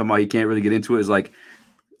 Him talking about he can't really get into it is like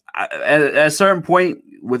at a certain point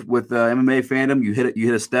with MMA fandom, you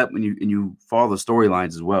hit a step and you follow the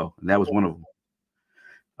storylines as well, and that was one of them.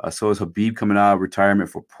 So is Khabib coming out of retirement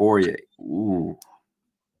for Poirier? Ooh,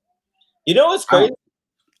 what's crazy?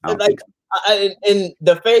 And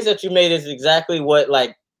the face that you made is exactly what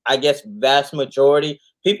I guess vast majority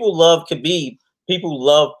people love Khabib, people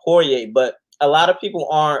love Poirier, but a lot of people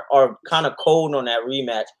are kind of cold on that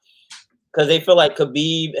rematch because they feel like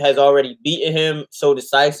Khabib has already beaten him so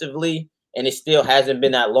decisively, and it still hasn't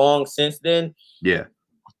been that long since then. Yeah.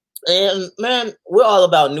 And man, we're all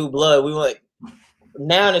about new blood. We like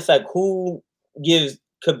now it's like who gives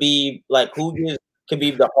Khabib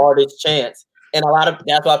the hardest chance, and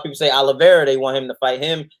that's why people say Oliveira. They want him to fight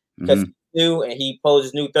him because he knew and he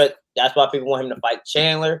poses new threat. That's why people want him to fight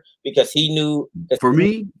Chandler because he knew. For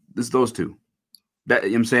me, it's those two. That, you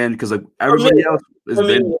know what I'm saying? Because everybody else has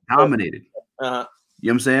been dominated. You know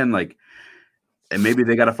what I'm saying? And maybe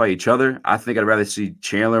they got to fight each other. I think I'd rather see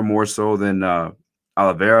Chandler more so than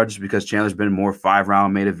Oliveira, just because Chandler's been more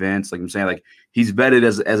 5-round main events. I'm saying, he's vetted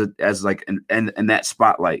as in that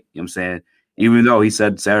spotlight. You know what I'm saying? Even though he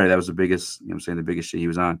said Saturday that was the biggest, the biggest shit he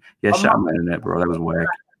was on. Yeah, shot my internet, bro. That was whack.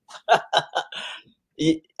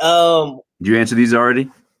 Did you answer these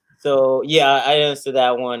already? So yeah, I answered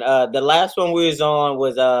that one. The last one we was on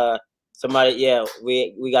was somebody. Yeah,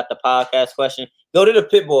 we got the podcast question. Go to the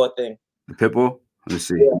Pitbull thing. The Pitbull. Let me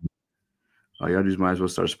see. Yeah. Y'all just might as well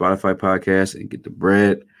start a Spotify podcast and get the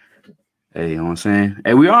bread. Hey, you know what I'm saying?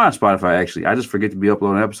 Hey, we are on Spotify, actually. I just forget to be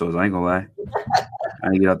uploading episodes. I ain't gonna lie. I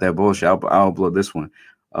ain't get out that bullshit. I'll upload this one.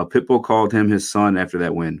 Pitbull called him his son after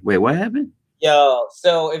that win. Wait, what happened? Yo,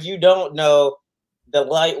 so if you don't know, the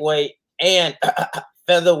lightweight and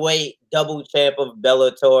featherweight double champ of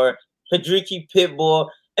Bellator, Patricky Pitbull,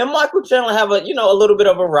 and Michael Chandler have a little bit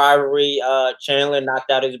of a rivalry. Chandler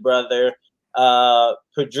knocked out his brother.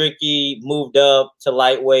 Patricky moved up to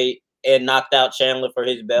lightweight and knocked out Chandler for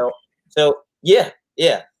his belt. So yeah.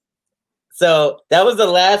 So that was the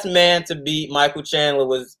last man to beat Michael Chandler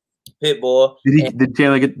was Pitbull. Did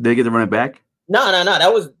Chandler get to run it back? No.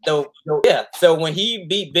 That was yeah. So when he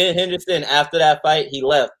beat Ben Henderson after that fight, he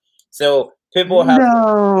left. So Pitbull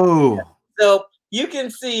so you can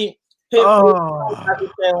see Pitbull Michael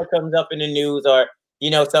Chandler comes up in the news or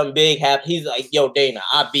something big happens. He's like, "Yo, Dana,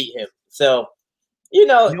 I beat him." So you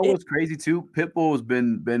know what's crazy too? Pitbull has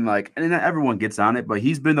been like, and not everyone gets on it, but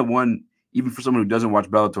he's been the one, even for someone who doesn't watch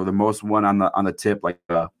Bellator, the most one on the tip, like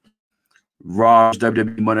Raw,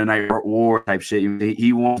 WWE Monday Night War type shit.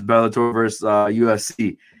 He wants Bellator versus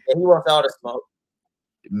UFC. Yeah, he wants all the smoke.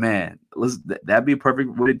 Man, that'd be a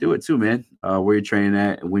perfect way to do it too, man. Where you're training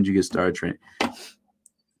at, and when did you get started training?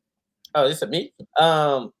 Oh, this is me.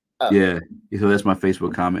 Yeah. So that's my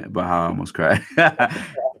Facebook comment about how I almost cried.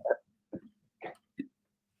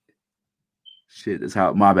 Shit, that's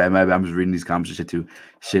how. My bad. I'm just reading these comments and shit too.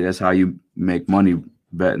 Shit, that's how you make money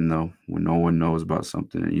betting though, when no one knows about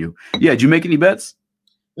something. And you, yeah. Did you make any bets?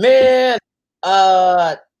 Man,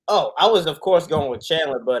 I was of course going with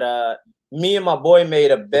Chandler, but me and my boy made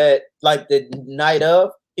a bet like the night of.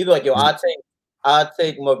 He was like, "Yo, I'll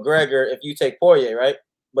take McGregor if you take Poirier, right?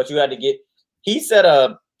 But you had to get." He said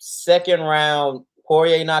a second round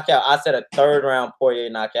Poirier knockout. I said a third round Poirier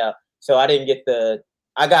knockout. So I didn't get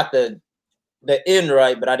I got the end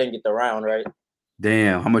right, but I didn't get the round right.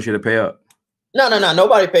 Damn, how much you had to pay up? No.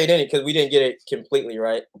 Nobody paid any because we didn't get it completely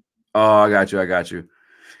right. Oh, I got you.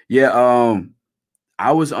 Yeah,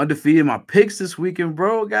 I was undefeated in my picks this weekend,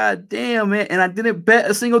 bro. God damn, man. And I didn't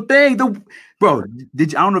bet a single thing. Bro, I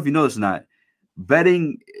don't know if you know this or not.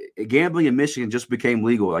 Gambling in Michigan just became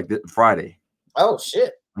legal like Friday. Oh,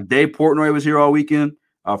 shit. Dave Portnoy was here all weekend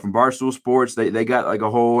from Barstool Sports. They got like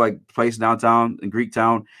a whole like place downtown in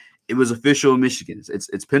Greektown. It was official in Michigan.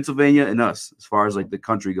 It's Pennsylvania and us as far as like the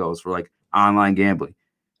country goes for like online gambling.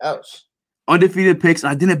 Oh, undefeated picks.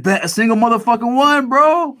 And I didn't bet a single motherfucking one,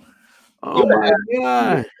 bro. Oh my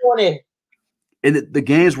god! And the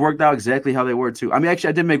games worked out exactly how they were too. I mean, actually,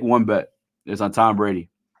 I did make one bet. It's on Tom Brady.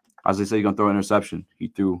 As they say, he's gonna throw an interception. He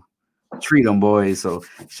threw. Treat them, boys. So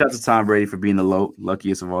shout out to Tom Brady for being the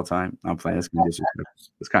luckiest of all time. I'm playing. It's kind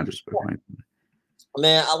of disrespectful.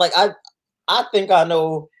 Man, I think I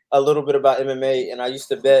know a little bit about MMA, and I used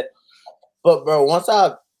to bet. But bro, once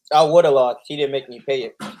I would have lost, he didn't make me pay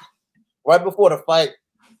it. Right before the fight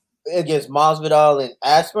against Masvidal and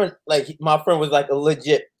Aspirin, like my friend was like a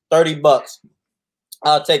legit $30.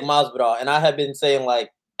 I'll take Masvidal, and I had been saying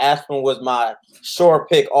like Aspirin was my sure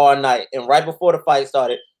pick all night. And right before the fight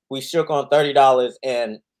started, we shook on $30,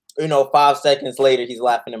 and 5 seconds later, he's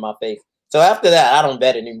laughing in my face. So after that, I don't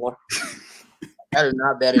bet anymore. I do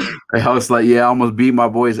not bet anymore. I was like, yeah, I almost beat my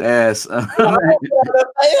boy's ass. Like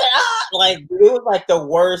it was like the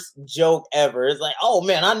worst joke ever. It's like, oh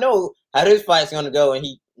man, I know how this fight's gonna go, and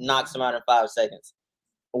he knocks him out in 5 seconds.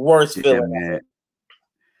 Worst feeling. Man.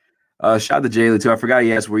 Shout out to Jaylee too. I forgot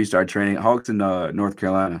he asked where you started training. Hulk's in North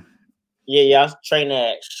Carolina. Yeah. I was training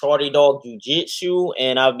at Shorty Dog Jiu-Jitsu,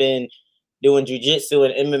 and I've been doing Jiu-Jitsu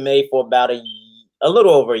and MMA for about a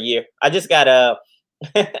little over a year. I just got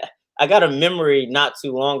I got a memory not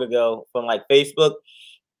too long ago from like Facebook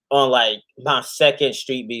on like my second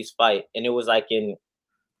Street Beast fight, and it was like in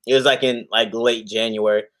late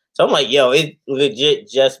January. So I'm like, yo, it legit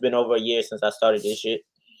just been over a year since I started this shit.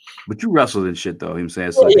 But you wrestled and shit though. You know what I'm saying?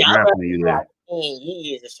 It's like grappling you there.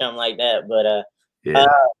 Years or something like that, but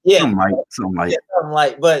something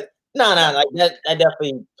like. But no, like that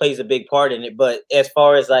definitely plays a big part in it. But as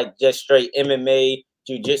far as like just straight MMA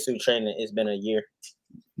jiu-jitsu training, it's been a year.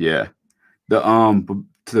 Yeah. To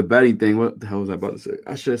the betting thing, what the hell was I about to say?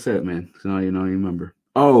 I should have said it, man. So you remember.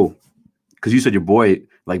 Oh, because you said your boy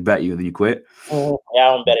like bet you, and then you quit. Mm-hmm. Yeah,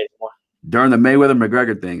 I don't bet anymore. During the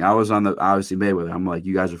McGregor thing, I was on the obviously Mayweather. I'm like,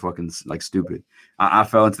 you guys are fucking like stupid. I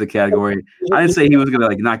fell into the category. I didn't say he was gonna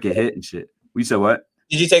like not get hit and shit. You said what?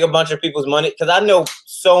 Did you take a bunch of people's money? Because I know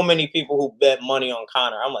so many people who bet money on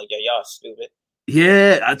Conor. I'm like, yeah, y'all stupid.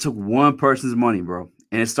 Yeah, I took one person's money, bro,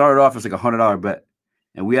 and it started off as like $100 bet,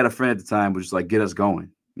 and we had a friend at the time which was like get us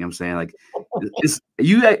going. You know what I'm saying? Like,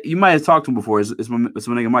 you might have talked to him before. It's my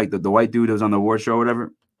nigga Mike, the white dude that was on the award show or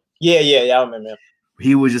whatever. Yeah, I remember him.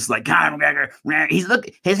 He was just like, Conor McGregor. He's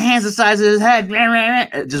his hands the size of his head,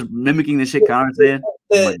 just mimicking the shit Conor saying.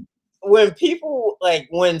 When people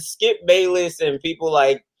when Skip Bayless and people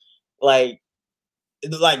like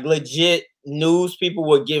legit news people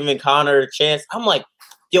were giving Conor a chance, I'm like,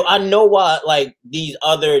 yo, I know why these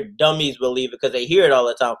other dummies believe it because they hear it all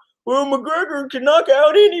the time. Well, McGregor can knock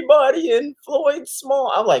out anybody and Floyd's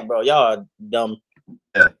small. I'm like, bro, y'all are dumb.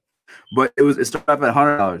 Yeah, but it started off at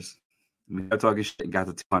 $100. We got talking shit, got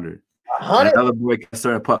to 200. Another boy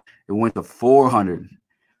started pup. It went to 400.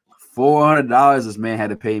 $400 this man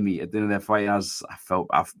had to pay me at the end of that fight. He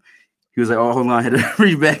was like, oh, hold on. I had to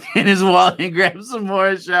reach back in his wallet and grab some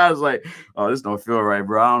more shit. I was like, oh, this don't feel right,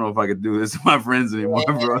 bro. I don't know if I could do this to my friends anymore,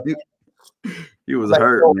 bro. He was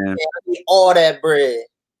hurt, man. I need all that bread.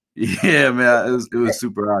 Yeah, man. It was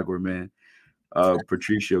super awkward, man.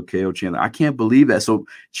 Patricio KO Chandler. I can't believe that. So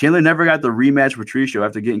Chandler never got the rematch Patricio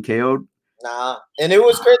after getting KO'd. Nah, and it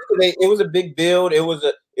was crazy. It was a big build. It was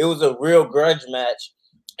a real grudge match.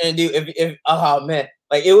 And dude, if oh man,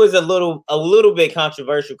 it was a little bit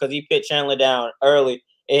controversial because he put Chandler down early,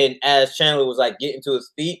 and as Chandler was getting to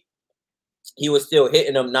his feet, he was still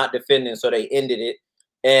hitting him, not defending. So they ended it.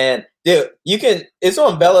 And dude, it's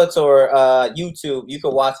on Bellator YouTube. You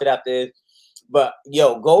can watch it after this. But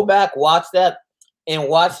yo, go back, watch that, and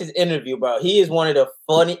watch his interview, bro. He is one of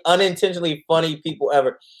the unintentionally funny people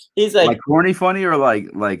ever. He's like corny funny or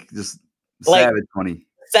just savage funny.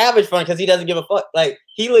 Savage funny because he doesn't give a fuck.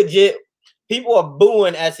 He legit. People are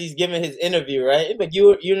booing as he's giving his interview, right? He's like,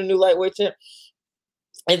 you're the new lightweight champ.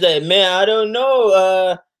 He's like, man, I don't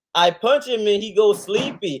know. I punch him and he goes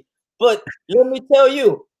sleepy. But let me tell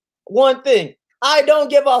you one thing. I don't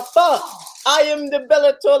give a fuck. I am the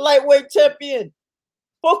Bellator lightweight champion.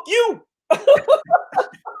 Fuck you.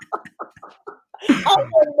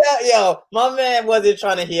 Yo, my man wasn't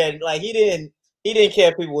trying to hear. He didn't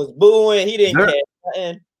care if people was booing. He didn't care.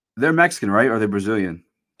 Nothing. They're Mexican, right? Or they're Brazilian?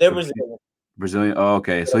 They're Brazilian. Brazilian. Oh,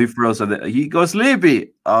 okay. So he froze so that he goes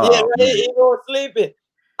sleepy. Oh, yeah, right? He goes sleepy.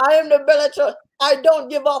 I am the Bellator. I don't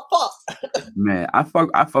give a fuck. Man, I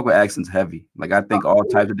fuck with accents heavy. I think all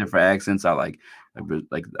types of different accents. I like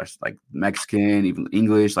Mexican, even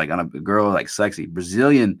English. On a girl, sexy.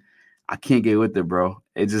 Brazilian, I can't get with it, bro.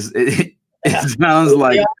 It just it sounds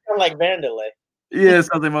like Vanderlei. Yeah,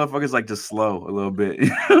 something motherfuckers just slow a little bit. You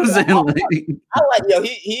know what I'm saying? Yo,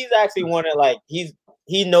 he's actually one of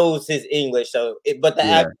he knows his English, but the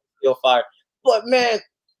accent is still fire. But man,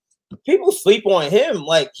 people sleep on him.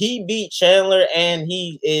 He beat Chandler and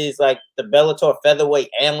he is the Bellator featherweight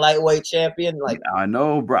and lightweight champion. I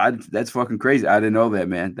know, bro. That's fucking crazy. I didn't know that,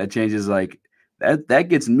 man. That changes that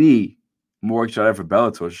gets me more excited for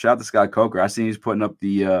Bellator. Shout out to Scott Coker. I seen he's putting up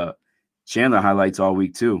the Chandler highlights all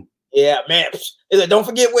week too. Yeah, man. Don't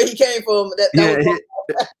forget where he came from.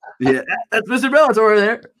 Yeah, that's Mr. Bellator over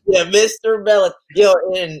there. Yeah, Mr. Bellator. Yo,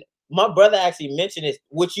 and my brother actually mentioned this.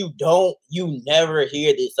 What you never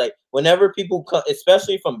hear this. Whenever people come,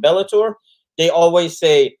 especially from Bellator, they always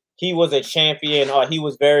say he was a champion or he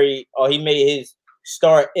made his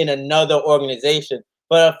start in another organization.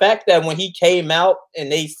 But the fact that when he came out and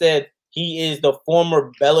they said he is the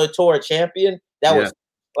former Bellator champion, that was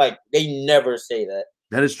they never say that.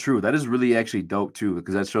 That is true. That is really actually dope too,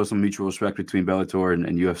 because that shows some mutual respect between Bellator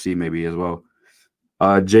and UFC maybe as well.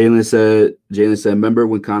 Jalen said, remember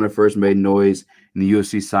when Conor first made noise and the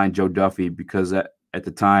UFC signed Joe Duffy because at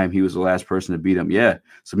the time he was the last person to beat him? Yeah.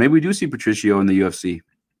 So maybe we do see Patricio in the UFC.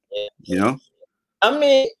 Yeah. You know? I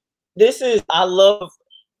mean, this is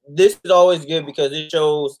always good because it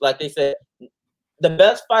shows, like they said, the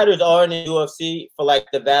best fighters are in the UFC for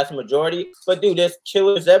the vast majority. But dude, there's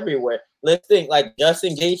killers everywhere. Let's think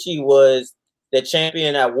Justin Gaethje was the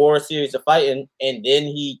champion at War Series of Fighting, and then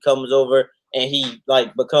he comes over and he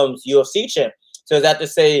becomes UFC champ. So is that to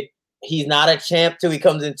say he's not a champ till he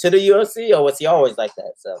comes into the UFC, or was he always like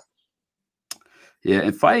that? So yeah,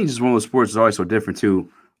 and fighting is just one of those sports that's always so different too.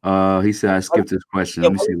 He said I skipped this question.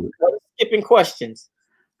 Let me see. Skipping questions.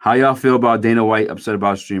 How y'all feel about Dana White upset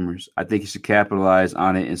about streamers? I think he should capitalize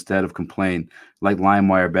on it instead of complain like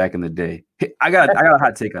LimeWire back in the day. I got a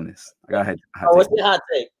hot take on this. What's your hot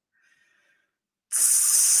take?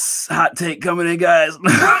 Hot take coming in, guys.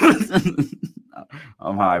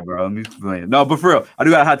 I'm high, bro. Let me explain. No, but for real, I do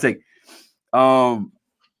got a hot take.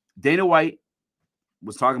 Dana White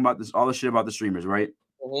was talking about all the shit about the streamers, right?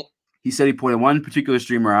 Mm-hmm. He said he pointed one particular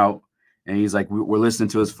streamer out, and he's like, we're listening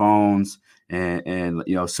to his phones, and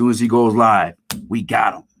as soon as he goes live, we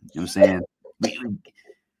got him. You know what I'm saying?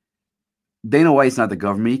 Dana White's not the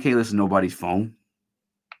government. He can't listen to nobody's phone.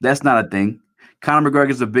 That's not a thing. Conor McGregor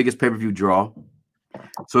is the biggest pay-per-view draw.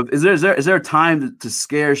 So is there a time to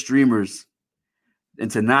scare streamers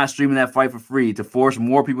into not streaming that fight for free to force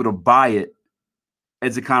more people to buy it?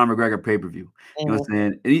 It's a Conor McGregor pay-per-view. You know what I'm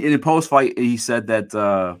saying? In the post-fight, he said that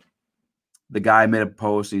the guy made a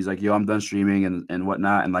post. He's like, yo, I'm done streaming and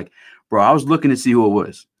whatnot. And like, bro, I was looking to see who it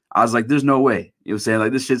was. I was like, there's no way. You know what I'm saying?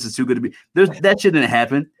 Like, this shit's too good to be. That shit didn't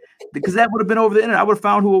happen because that would have been over the internet. I would have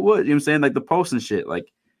found who it was. You know what I'm saying? Like the post and shit.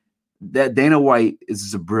 Like that Dana White is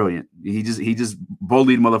just brilliant. He just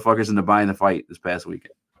bullied motherfuckers into buying the fight this past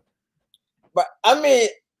weekend. But I mean,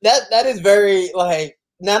 that is very like,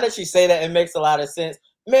 now that you say that, it makes a lot of sense.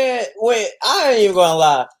 Man, when I ain't even gonna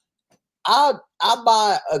lie, I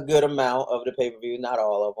buy a good amount of the pay-per-view, not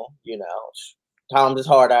all of them, you know. Times is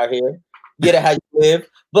hard out here. Get it how you live.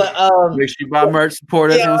 But make sure you buy merch,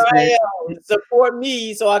 support us. Yeah, right, support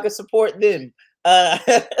me so I can support them.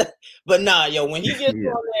 But nah, yo, when he gets on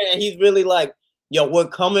there and he's really like, yo, we're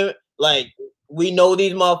coming, like, we know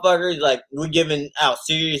these motherfuckers, like, we're giving out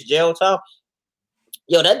serious jail time.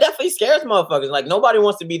 Yo, that definitely scares motherfuckers. Like, nobody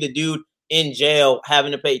wants to be the dude in jail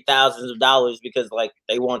having to pay thousands of dollars because, like,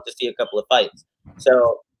 they want to see a couple of fights.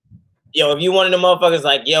 So, yo, if you one of the motherfuckers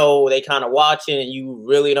like, yo, they kind of watching and you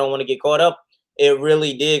really don't want to get caught up, it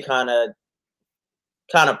really did kind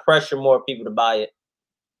of pressure more people to buy it.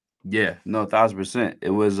 Yeah, no, 1,000%. It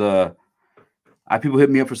was people hit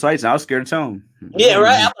me up for sites and I was scared to tell them. Yeah,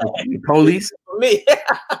 right. Police. For me.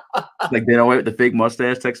 Like they don't wait with the fake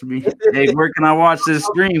mustache texting me. Hey, where can I watch this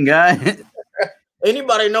stream, guy?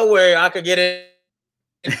 Anybody know where I could get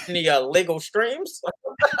any legal streams?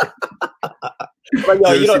 Like,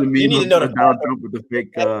 yo, you need to know the Donald Trump with the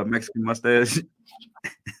fake Mexican mustache.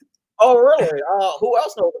 Oh, really? Who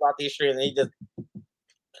else knows about these streams? He just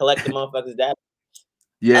collect the motherfuckers' data.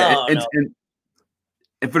 Yeah,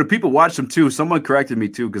 and for the people watch them too, someone corrected me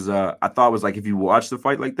too because I thought it was like if you watch the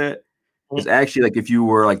fight like that, it's actually like if you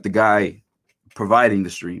were like the guy providing the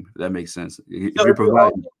stream. If that makes sense. If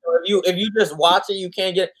you just watch it, you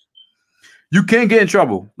can't get in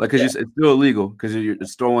trouble, like because it's still illegal because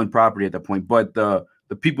it's stolen property at that point. But the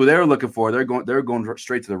people they were looking for, they're going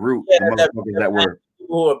straight to the root. Yeah, the motherfuckers that were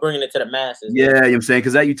who are bringing it to the masses. Yeah, you know what I'm saying?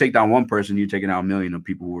 Because that you take down one person, you're taking out a million of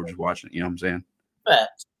people who were just watching it. You know what I'm saying?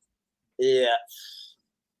 Facts. Yeah.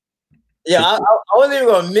 Yeah, I wasn't even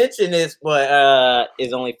gonna mention this, but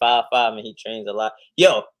it's only 5'5" and he trains a lot.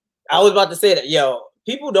 Yo, I was about to say that. Yo,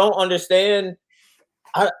 people don't understand.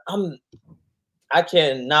 I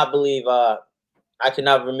cannot believe I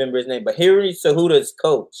cannot remember his name, but Henry Cejudo's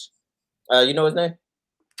coach. You know his name?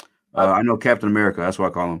 I know Captain America. That's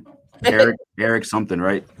what I call him. Eric something,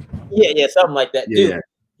 right? Yeah, something like that. Yeah, dude,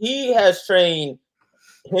 he has trained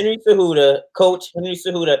Henry Cejudo, Coach Henry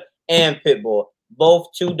Cejudo, and Pitbull, both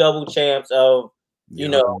 2 double champs of, you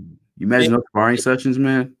know. You imagine those sparring sessions,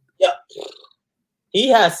 man? Yeah. He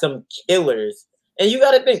has some killers. And you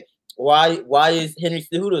got to think, why is Henry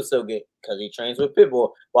Cejudo so good? Because he trains with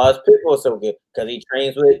Pitbull. Why is Pitbull so good? Because he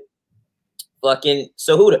trains with fucking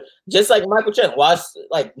Cejudo. Just like Michael Chandler. Why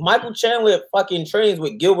Michael Chandler fucking trains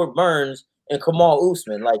with Gilbert Burns and Kamal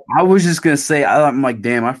Usman. Like, I was just gonna say, I'm like,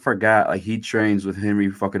 damn, I forgot. Like, he trains with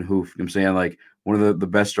Henry fucking Hoof. You know what I'm saying, like, one of the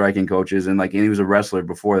best striking coaches, and he was a wrestler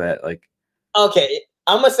before that. Like, okay,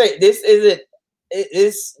 I'm gonna say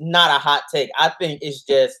it's not a hot take. I think it's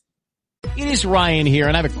just. It is Ryan here,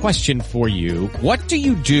 and I have a question for you. What do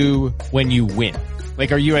you do when you win?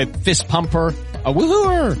 Like, are you a fist pumper, a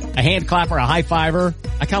woohooer, a hand clapper, a high fiver?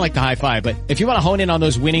 I kind of like the high five, but if you want to hone in on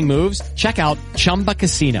those winning moves, check out Chumba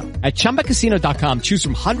Casino. At ChumbaCasino.com, choose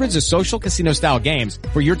from hundreds of social casino style games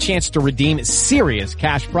for your chance to redeem serious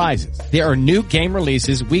cash prizes. There are new game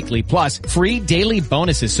releases weekly, plus free daily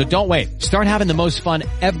bonuses. So don't wait. Start having the most fun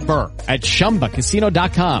ever at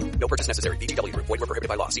ChumbaCasino.com. No purchase necessary. VGW. Void where prohibited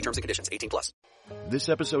by law. See terms and conditions. 18+. This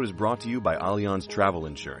episode is brought to you by Allianz Travel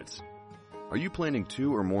Insurance. Are you planning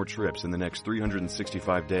 2 or more trips in the next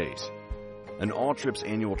 365 days? An all-trips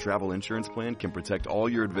annual travel insurance plan can protect all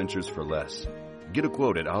your adventures for less. Get a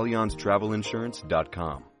quote at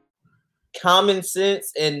AllianzTravelInsurance.com. Common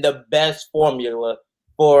sense and the best formula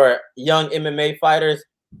for young MMA fighters,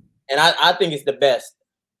 and I think it's the best.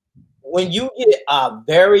 When you get a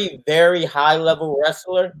very, very high-level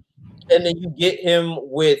wrestler, and then you get him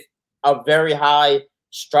with a very high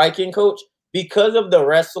striking coach, because of the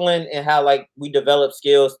wrestling and how we develop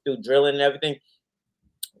skills through drilling and everything,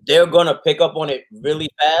 they're going to pick up on it really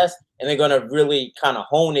fast and they're going to really kind of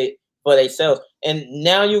hone it for themselves. And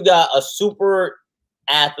now you got a super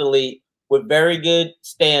athlete with very good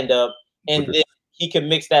stand-up, and then he can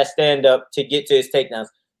mix that stand-up to get to his takedowns.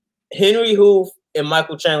 Henry Hoof and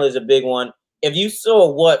Michael Chandler is a big one. If you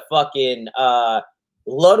saw what fucking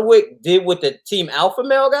Ludwig did with the Team Alpha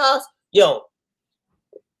Male guys, yo,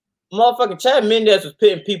 motherfucking Chad Mendez was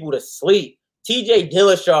putting people to sleep. TJ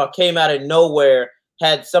Dillashaw came out of nowhere,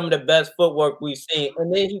 had some of the best footwork we've seen,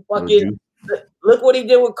 and then he fucking look what he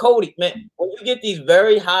did with Cody, man. When you get these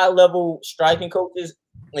very high level striking coaches,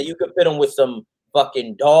 and you can fit them with some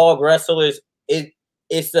fucking dog wrestlers,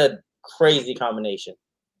 it's a crazy combination.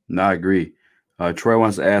 No, I agree. Troy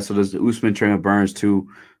wants to ask, so does Usman train with Burns too?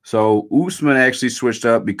 So Usman actually switched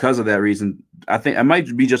up because of that reason. I think it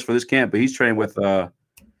might be just for this camp, but he's training with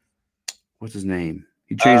what's his name?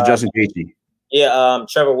 He trains Justin Gaethje. Yeah,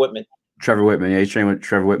 Trevor Whitman. Trevor Whitman. Yeah, he's training with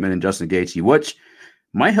Trevor Whitman and Justin Gaethje, which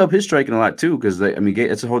might help his striking a lot too, because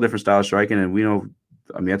it's a whole different style of striking, and we know,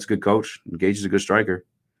 that's a good coach. Gaethje's a good striker.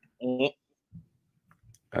 Mm-hmm.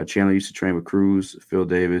 Chandler used to train with Cruz, Phil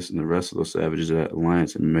Davis, and the rest of those savages at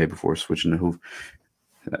Alliance MMA before switching to Hoof.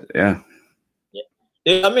 Yeah.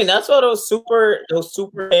 I mean, that's why those super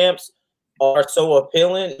camps are so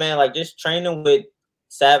appealing, man. Like, just training with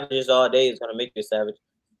savages all day is gonna make you a savage.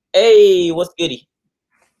 Hey, what's goody?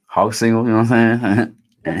 Hulk single, you know what I'm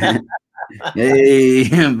saying? Hey,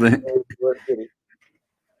 what's goody?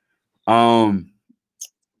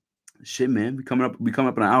 Shit, man, we coming up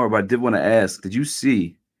in an hour, but I did want to ask, did you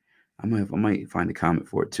see? I might find a comment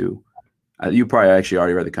for it too. You probably actually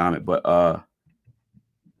already read the comment, but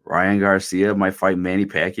Ryan Garcia might fight Manny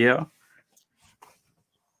Pacquiao.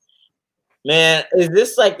 Man, is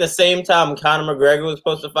this like the same time Conor McGregor was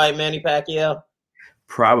supposed to fight Manny Pacquiao?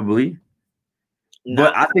 Probably.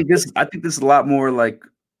 But I think this is a lot more like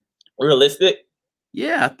realistic.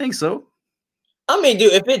 Yeah, I think so. I mean,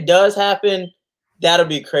 dude, if it does happen, that'll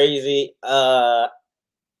be crazy.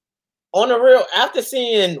 On the real, after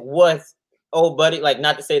seeing what old buddy, like,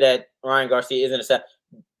 not to say that Ryan Garcia isn't a set,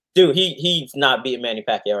 dude, he's not beating Manny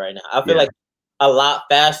Pacquiao right now. I feel like a lot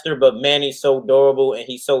faster, but Manny's so durable and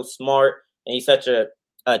he's so smart and he's such a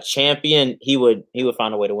champion. He would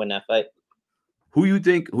find a way to win that fight. Who do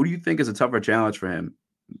you think is a tougher challenge for him,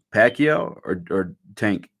 Pacquiao or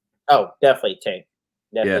Tank? Oh, definitely Tank.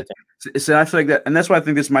 Tank. So I feel like that, and that's why I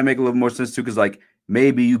think this might make a little more sense too, because like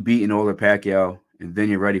maybe you beat an older Pacquiao and then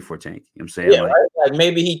you're ready for Tank. You know what I'm saying? Yeah, like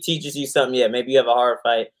maybe he teaches you something. Yeah, maybe you have a hard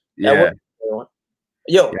fight. Yeah.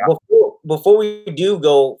 Before we do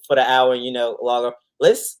go for the hour, longer,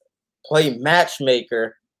 let's play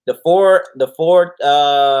matchmaker. The four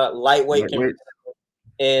lightweight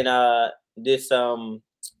in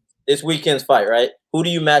this weekend's fight, right? Who do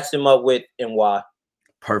you match them up with and why?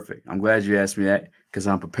 Perfect. I'm glad you asked me that because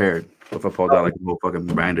I'm prepared. If I pulled out like a whole fucking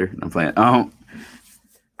binder, I'm playing.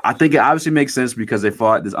 I think it obviously makes sense because they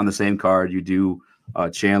fought this on the same card. You do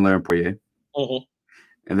Chandler and Poirier, and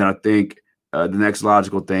then I think the next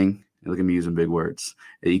logical thing. Look at me using big words.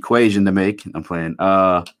 The equation to make. I'm playing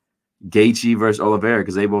Gaethje versus Oliveira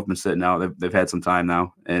because they've both been sitting out. They've had some time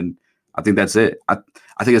now, and I think that's it. I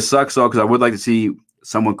think it sucks though because I would like to see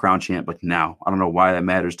someone crown champ like now. I don't know why that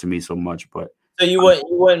matters to me so much, but so you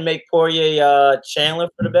wouldn't make Poirier Chandler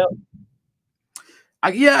for the belt?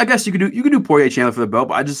 I guess you could do Poirier Chandler for the belt,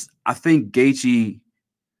 but I think Gaethje.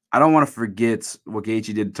 I don't want to forget what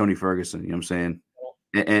Gaethje did to Tony Ferguson. You know what I'm saying?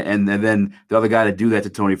 And then the other guy to do that to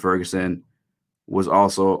Tony Ferguson was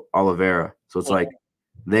also Oliveira. So it's like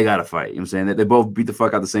they got to fight. You know what I'm saying? They both beat the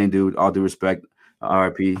fuck out the same dude. All due respect,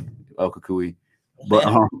 RIP, El Kukui. But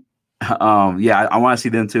I want to see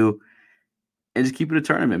them too, and just keep it a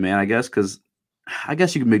tournament, man. I guess because I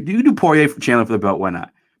guess you can do Poirier for Chandler for the belt. Why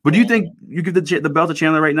not? But do you think you give the belt to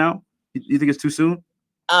Chandler right now? You think it's too soon?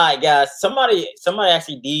 All right, guys. Somebody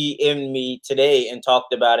actually DM'd me today and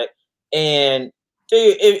talked about it, and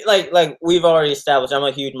dude, like we've already established, I'm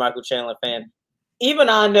a huge Michael Chandler fan. Even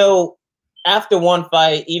I know after one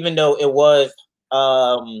fight, even though it was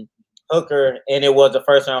Hooker and it was a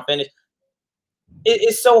first round finish,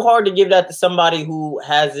 it's so hard to give that to somebody who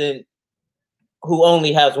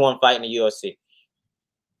only has one fight in the UFC.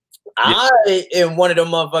 I am one of them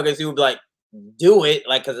motherfuckers who would be like, do it,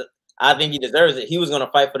 like, because I think he deserves it. He was gonna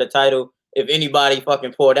fight for the title if anybody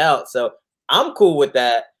fucking pulled out. So I'm cool with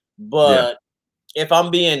that. But if I'm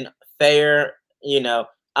being fair,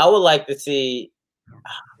 I would like to see.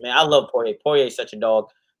 Man, I love Poirier. Poirier is such a dog.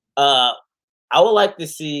 I would like to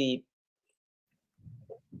see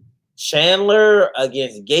Chandler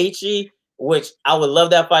against Gaethje, which I would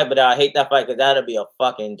love that fight, but I hate that fight because that'd be a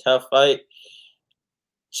fucking tough fight.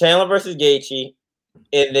 Chandler versus Gaethje,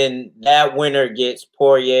 and then that winner gets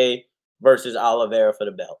Poirier versus Oliveira for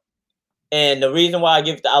the belt. And the reason why I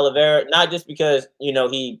give it to Oliveira, not just because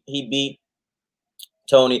he beat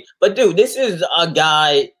Tony, but dude, this is a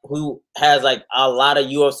guy who has like a lot of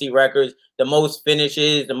UFC records, the most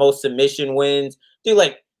finishes, the most submission wins, dude,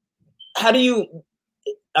 like, how do you,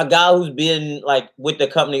 a guy who's been like with the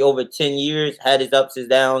company over 10 years, had his ups and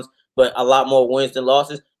downs, but a lot more wins than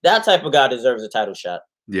losses, that type of guy deserves a title shot.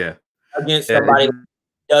 Yeah. Against somebody like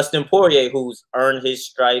Dustin Poirier, who's earned his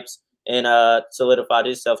stripes and solidified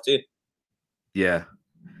himself too. Yeah.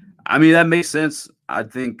 I mean, that makes sense. I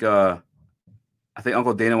think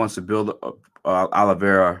Uncle Dana wants to build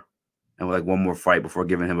Oliveira and like one more fight before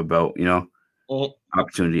giving him a belt, you know,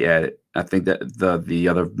 opportunity at it. I think that the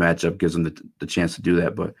other matchup gives him the chance to do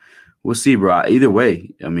that, but we'll see, bro. Either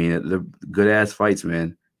way, I mean, they're good ass fights,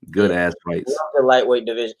 man. Good ass fights. The lightweight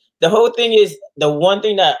division. The whole thing is, the one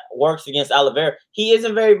thing that works against Oliveira, he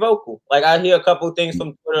isn't very vocal. Like, I hear a couple of things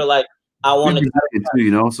from Twitter, like, I want to too,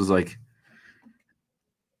 you know. So it's like,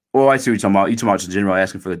 well, I see what you're talking about. You talking about the general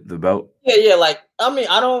asking for the belt? Yeah. Like, I mean,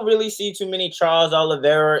 I don't really see too many Charles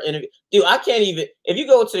Oliveira interviews. Dude, I can't even. If you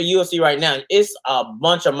go to the UFC right now, it's a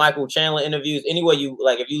bunch of Michael Chandler interviews. Anyway, you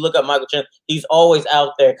like, if you look up Michael Chandler, he's always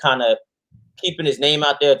out there, kind of keeping his name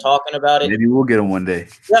out there, talking about it. Maybe we'll get him one day.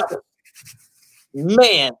 Yeah.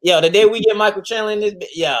 Man, the day we get Michael Chandler in this,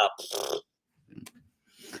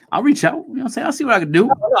 I'll reach out. You know what I'm saying? I'll see what I can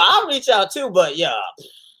do. I'll reach out too, but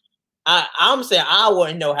I'm saying I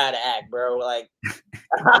wouldn't know how to act, bro. Like,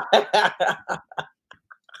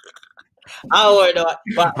 I wouldn't know.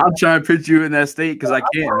 But I'm trying to put you in that state because I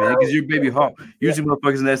can't, man. Because you're Baby Hulk. Usually,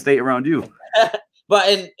 motherfuckers in that state around you. But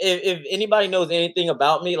if anybody knows anything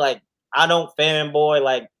about me, like, I don't fanboy.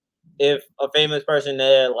 Like, if a famous person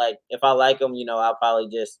there, like, if I like them, you know, I'll probably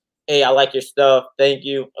just, hey, I like your stuff, thank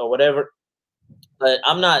you, or whatever. But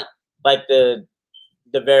I'm not like the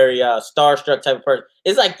very starstruck type of person.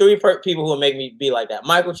 It's like three people who will make me be like that: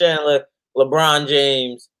 Michael Chandler, LeBron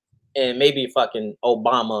James, and maybe fucking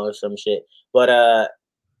Obama or some shit. But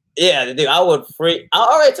dude, I would freak. I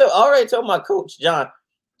already told my coach John,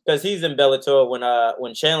 because he's in Bellator.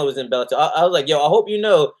 When Chandler was in Bellator, I was like, yo, I hope you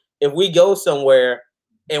know, if we go somewhere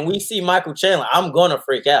and we see Michael Chandler, I'm gonna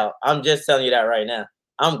freak out. I'm just telling you that right now.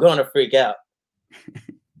 I'm gonna freak out.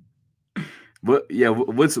 But yeah,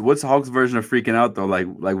 what's Hulk's version of freaking out though? Like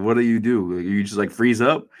what do? You just like freeze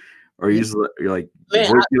up, or you're like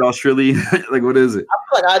working Australia? Like, what is it? I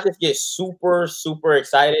feel like I just get super, super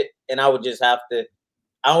excited, and I would just have to.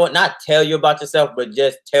 I would not tell you about yourself, but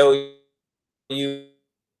just tell you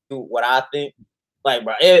what I think. Like,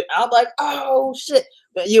 bro, I'm like, oh shit.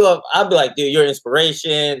 I'd be like, dude, you're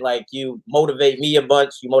inspiration. Like, you motivate me a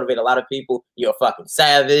bunch. You motivate a lot of people. You're a fucking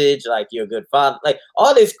savage. Like, you're a good father. Like,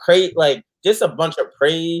 all this like, just a bunch of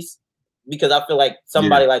praise, because I feel like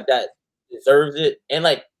somebody like that deserves it. And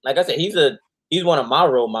like I said, he's one of my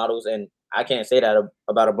role models, and I can't say that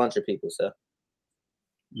about a bunch of people. So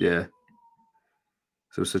yeah.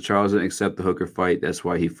 So Charles didn't accept the Hooker fight. That's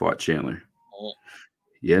why he fought Chandler.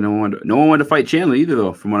 Yeah, no one wanted to fight Chandler either,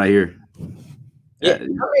 though, from what I hear. Yeah, I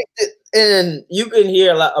mean, and you can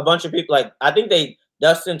hear a bunch of people. Like, I think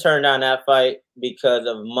Dustin turned down that fight because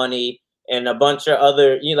of money, and a bunch of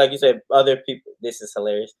other, like you said, other people. This is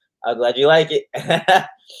hilarious. I'm glad you like it.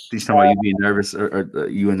 He's talking about you being nervous, or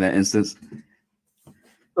you in that instance.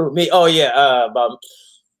 Me? Oh yeah. But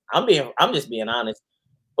I'm just being honest.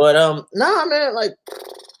 But nah, man. Like,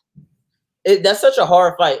 that's such a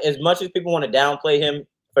hard fight. As much as people want to downplay him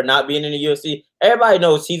for not being in the UFC, everybody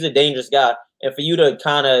knows he's a dangerous guy. And for you to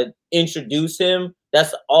kind of introduce him,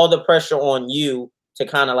 that's all the pressure on you to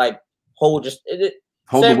kind of like hold the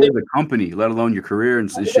weight of the company, let alone your career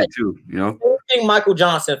and shit too. You know, same thing Michael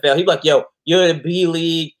Johnson felt. He's like, yo, you're in the B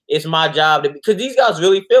League. It's my job to, because these guys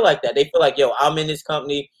really feel like that. They feel like, yo, I'm in this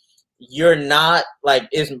company. You're not, like,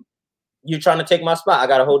 you're trying to take my spot. I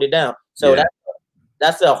gotta hold it down. So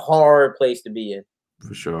that's a hard place to be in.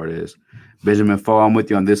 For sure it is. Benjamin Fall, I'm with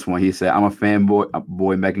you on this one. He said, I'm a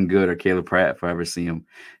fanboy, Megan Good or Caleb Pratt if I ever see him.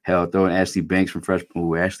 Hell, throwing Ashley Banks from Fresh.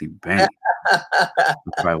 Ooh, Ashley Banks.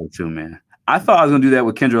 Probably too, man. I thought I was gonna do that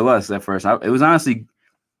with Kendra Lust at first. It was honestly,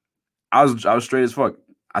 I was straight as fuck.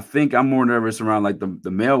 I think I'm more nervous around like the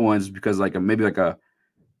male ones because like maybe like a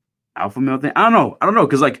alpha male thing. I don't know.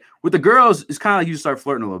 Cause like with the girls, it's kind of like you start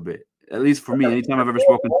flirting a little bit. At least for me, anytime I've ever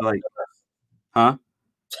spoken to like, huh?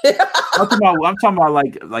 I'm talking about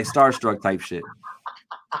like starstruck type shit.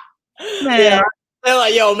 Man, yeah. They're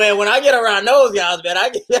like, yo, man, when I get around those guys, man,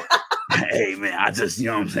 hey, man, I just, you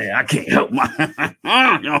know what I'm saying? I can't help my,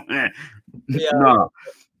 you know, man. Yeah.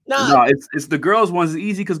 No, it's the girls ones is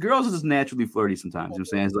easy because girls are just naturally flirty sometimes. You know what I'm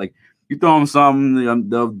saying? It's like you throw them something,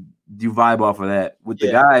 they'll you vibe off of that. With the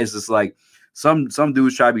guys, it's like some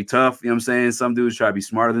dudes try to be tough, you know what I'm saying? Some dudes try to be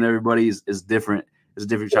smarter than everybody. It's different. It's a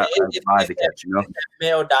different vibe to catch, you know?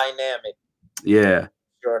 Male dynamic. Yeah.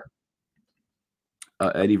 Sure.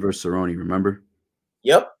 Eddie versus Cerrone, remember?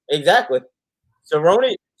 Yep, exactly.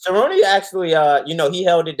 Cerrone actually, he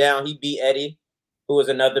held it down. He beat Eddie, who was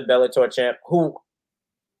another Bellator champ. Who,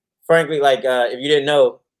 frankly, if you didn't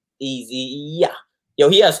know, Eazy,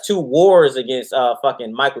 he has 2 wars against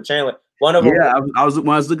fucking Michael Chandler. One of them. Yeah, I was when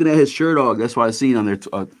I was looking at his shirt dog. That's why I seen on there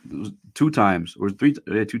 2 times or 3.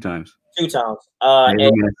 Yeah, 2 times. 2 times.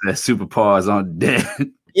 That super pause on dead.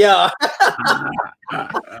 Yeah.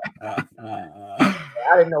 I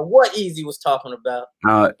didn't know what Eazy was talking about.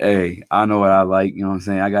 Hey, I know what I like. You know what I'm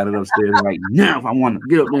saying? I got it upstairs right now. If I want to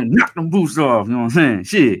get up there and knock them boots off, you know what I'm saying?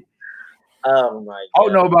 Shit. Oh my God. I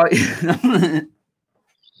don't know about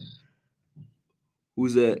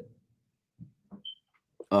who's that?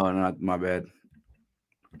 Oh, not my bad.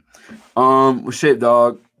 What's shape,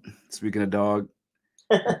 dog? Speaking of dog,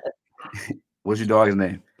 what's your dog's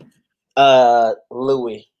name?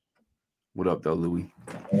 Louis. What up, though, Louis?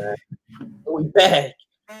 We back.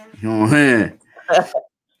 You know what I'm saying?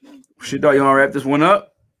 Shit, dog, you want to wrap this one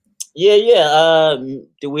up? Yeah.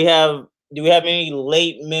 Do we have any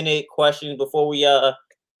late minute questions before we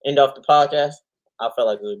end off the podcast? I felt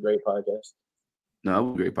like it was a great podcast. No, it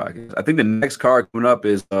was a great podcast. I think the next card coming up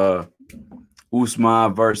is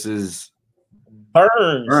Usman versus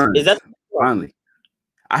Burns. Is that finally?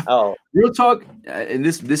 Real talk, and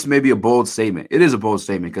this may be a bold statement. It is a bold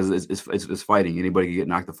statement because it's fighting. Anybody can get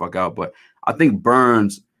knocked the fuck out. But I think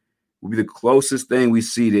Burns will be the closest thing we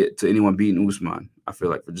see to anyone beating Usman. I feel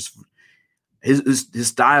like for just his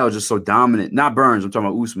style is just so dominant. Not Burns. I'm talking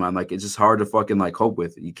about Usman. Like it's just hard to fucking like cope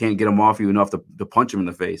with. You can't get him off you enough to punch him in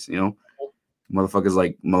the face. You know, motherfuckers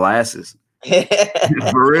like molasses.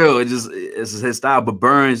 For real, it's his style. But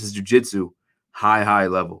Burns is jiu-jitsu, high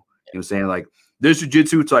level. You know what I'm saying? Like there's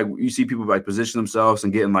jiu-jitsu to like you see people like position themselves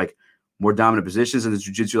and getting like more dominant positions, and there's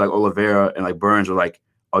jiu-jitsu like Oliveira and like Burns are like,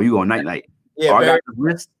 oh, you going night. Yeah, I got the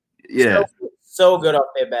wrist. Yeah, so good off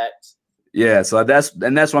their backs. Yeah, so that's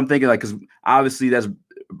what I'm thinking. Like, because obviously that's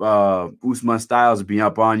Usman's styles of being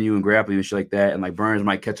up on you and grappling and shit like that, and like Burns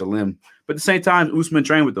might catch a limb, but at the same time, Usman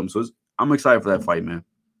trained with them, so I'm excited for that fight, man.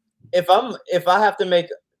 If I have to make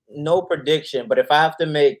no prediction, but if I have to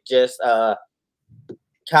make just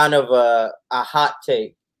kind of a hot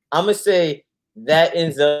take, I'm gonna say that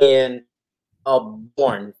ends up in a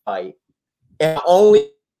boring fight, and I only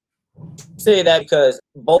say that because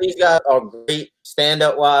both these guys are great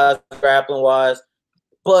stand-up wise, grappling wise,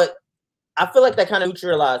 but I feel like that kind of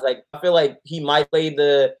neutralized. Like I feel like he might play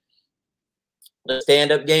the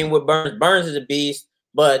stand-up game with Burns. Burns is a beast,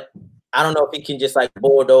 but I don't know if he can just like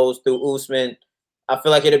bulldoze through Usman. I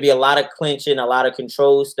feel like it'll be a lot of clinching, a lot of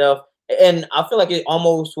control stuff, and I feel like it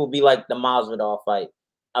almost will be like the Masvidal fight.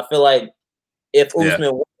 I feel like if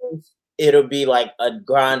Usman wins, it'll be like a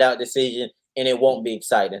grind-out decision, and it won't be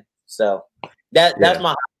exciting. So that's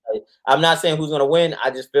my highlight. I'm not saying who's gonna win. I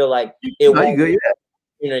just feel like it won't be an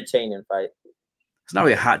entertaining fight. It's not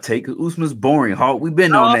really a hot take. Usman's boring, Hulk. We've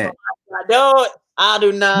been on that. I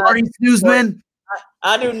do not. Marty Snoozman.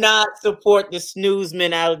 I do not support the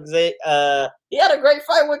Snoozman. He had a great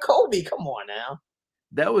fight with Kobe. Come on now.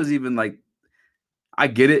 That was even like, I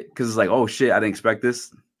get it because it's like, oh shit, I didn't expect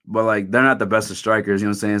this. But like, they're not the best of strikers, you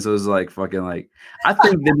know what I'm saying? So it's like fucking like, I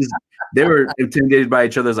think they were intimidated by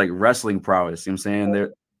each other's like wrestling prowess. You know what I'm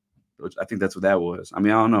saying? I think that's what that was. I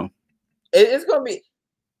mean, I don't know. It's gonna be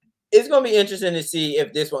interesting to see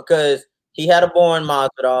if this one, because he had a boring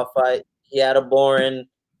Masvidal fight. He had a boring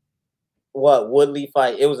Woodley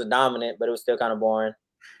fight. It was a dominant, but it was still kind of boring.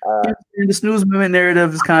 The snooze movement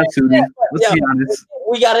narrative is kind of tooty. Let's be honest.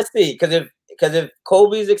 We gotta see because if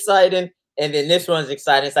Kobe's exciting and then this one's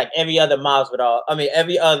exciting, it's like every other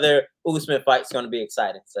every other Usman fight's gonna be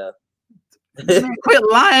exciting. So man, quit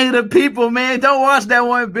lying to people, man. Don't watch that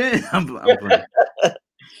one, Ben. I'm playing.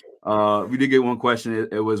 We did get one question.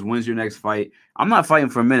 It was, when's your next fight? I'm not fighting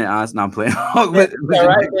for a minute, honestly. I'm playing.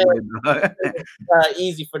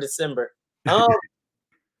 Easy for December. I'm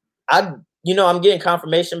getting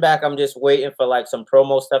confirmation back. I'm just waiting for like some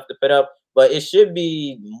promo stuff to put up, but it should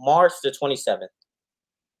be March the 27th.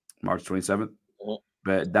 March 27th. Mm-hmm.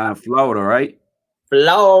 But down in Florida, right?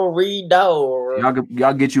 Florida.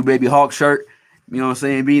 Y'all get you baby Hulk shirt. You know what I'm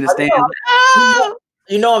saying? Be in the stand.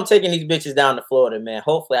 You know I'm taking these bitches down to Florida, man.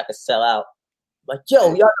 Hopefully I can sell out. Like,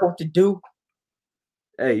 yo, y'all know what to do.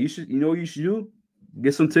 Hey, you know what you should do?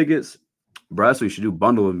 Get some tickets. Bro, that's what you should do.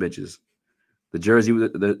 Bundle them bitches. The jersey, you know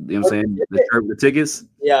what I'm saying? The shirt with the tickets.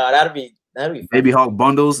 Yeah, that'd be fun. Baby Hulk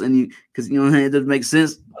bundles, and because you know what I'm saying, it doesn't make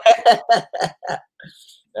sense.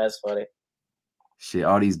 That's funny. Shit,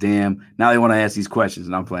 all these damn. Now they want to ask these questions,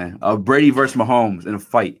 and I'm playing. Brady versus Mahomes in a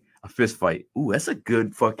fist fight. Ooh, that's a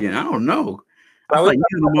good fucking. I don't know. I like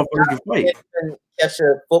neither of them motherfuckers can fight. Catch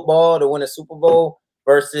a football to win a Super Bowl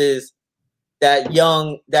versus that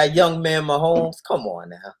young man Mahomes. Come on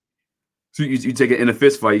now. So you take it in a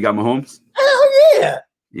fist fight. You got Mahomes? Hell yeah.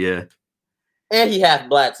 Yeah. And he half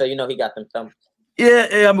black, so he got them thumbs.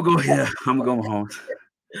 Yeah, I'm gonna go Mahomes.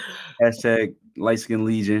 Hashtag light skin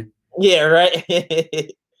legion. Yeah, right.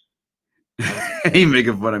 He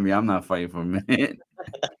making fun of me. I'm not fighting for a minute.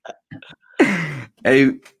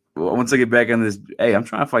 Hey, once I get back on this, hey, I'm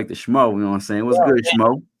trying to fight the Schmo. You know what I'm saying? What's good,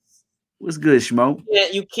 Schmo? What's good, Schmo? Yeah,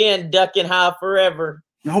 you can't duck and hide forever.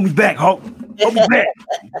 Hold me back, Hulk. Hold me back.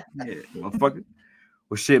 Yeah, motherfucker.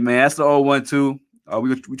 Well, shit, man. That's the Ole One-Two.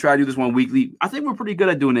 We try to do this one weekly. I think we're pretty good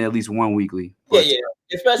at doing it at least one weekly. But, yeah.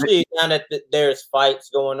 Especially now that there's fights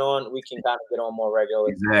going on, we can kind of get on more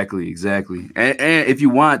regularly. Exactly. And if you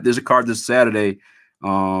want, there's a card this Saturday.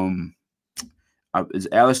 It's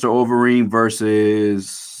Alistair Overeem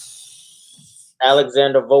versus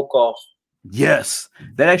Alexander Volkov. Yes,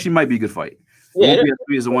 that actually might be a good fight. Yeah, it won't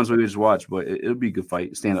be as the ones we just watched, but it'll be a good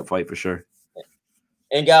fight, stand-up fight for sure.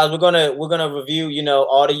 And guys, we're gonna review,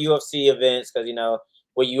 all the UFC events because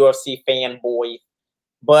we're UFC fanboy.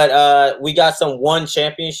 But we got some one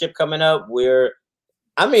championship coming up. The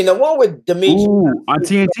one with Dimitri on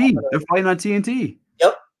TNT. They're fighting on TNT.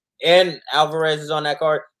 Yep, and Alvarez is on that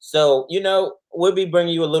card. So we'll be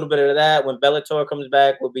bringing you a little bit of that when Bellator comes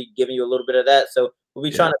back. We'll be giving you a little bit of that. So we'll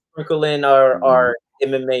be trying to sprinkle in our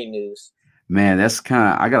MMA news. Man, that's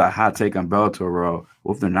I got a hot take on Bellator, bro.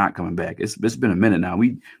 What if they're not coming back? It's been a minute now.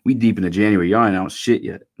 We deep into January. Y'all ain't announced shit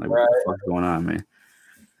yet. Like, what the fuck's going on, man?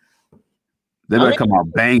 They better come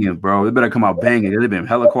out banging, bro. They better come out banging. They've been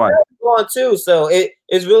hella quiet. On too, so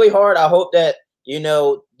it's really hard. I hope that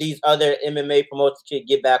these other MMA promoters can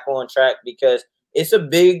get back on track because it's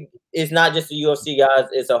not just the UFC guys.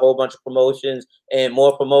 It's a whole bunch of promotions, and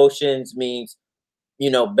more promotions means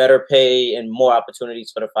better pay and more opportunities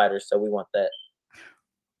for the fighters. So we want that.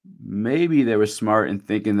 Maybe they were smart in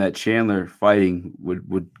thinking that Chandler fighting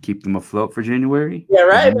would keep them afloat for January. Yeah,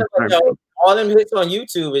 right. All them hits on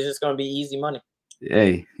YouTube is just going to be easy money.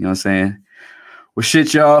 Hey, you know what I'm saying? Well,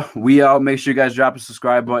 shit, y'all. We out. Make sure you guys drop a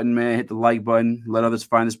subscribe button, man. Hit the like button. Let others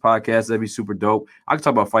find this podcast. That'd be super dope. I can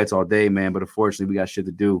talk about fights all day, man, but unfortunately, we got shit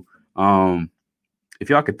to do. If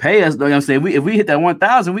y'all could pay us, you know what I'm saying? If we hit that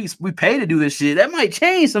 1,000, we pay to do this shit. That might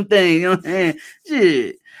change some things, you know what I'm saying?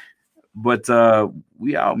 Shit. But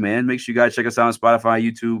we out, man. Make sure you guys check us out on Spotify,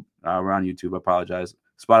 YouTube. We're on YouTube. I apologize.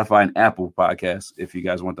 Spotify and Apple Podcasts if you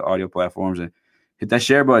guys want the audio platforms. And hit that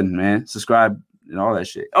share button, man. Subscribe and all that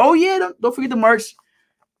shit. Oh, yeah. Don't forget the merch.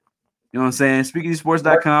 You know what I'm saying?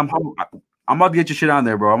 SpeakeeasySports.com. I'm about to get your shit on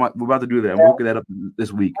there, bro. We're about to do that. I'm hooking that up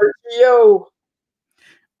this week. Yo.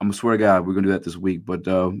 I'm going to swear to God, we're going to do that this week. But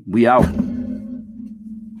we out.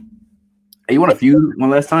 Hey, you want to feud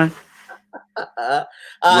one last time?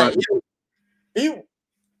 You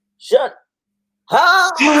shut.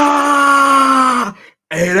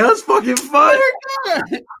 Hey, that was fucking fire.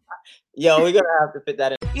 Yo, we're gonna have to fit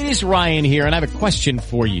that in. It is Ryan here, and I have a question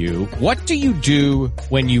for you. What do you do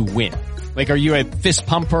when you win? Like, are you a fist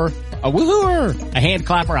pumper, a woohooer, a hand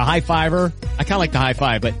clapper, a high fiver? I kind of like the high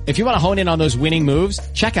five, but if you want to hone in on those winning moves,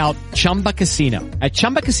 check out Chumba Casino. At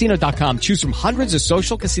ChumbaCasino.com, choose from hundreds of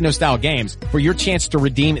social casino style games for your chance to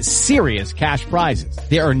redeem serious cash prizes.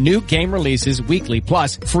 There are new game releases weekly,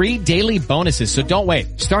 plus free daily bonuses. So don't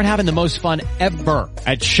wait. Start having the most fun ever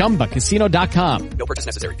at ChumbaCasino.com. No purchase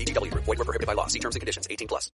necessary. VGW Group. Void where prohibited by law. See terms and conditions. 18+.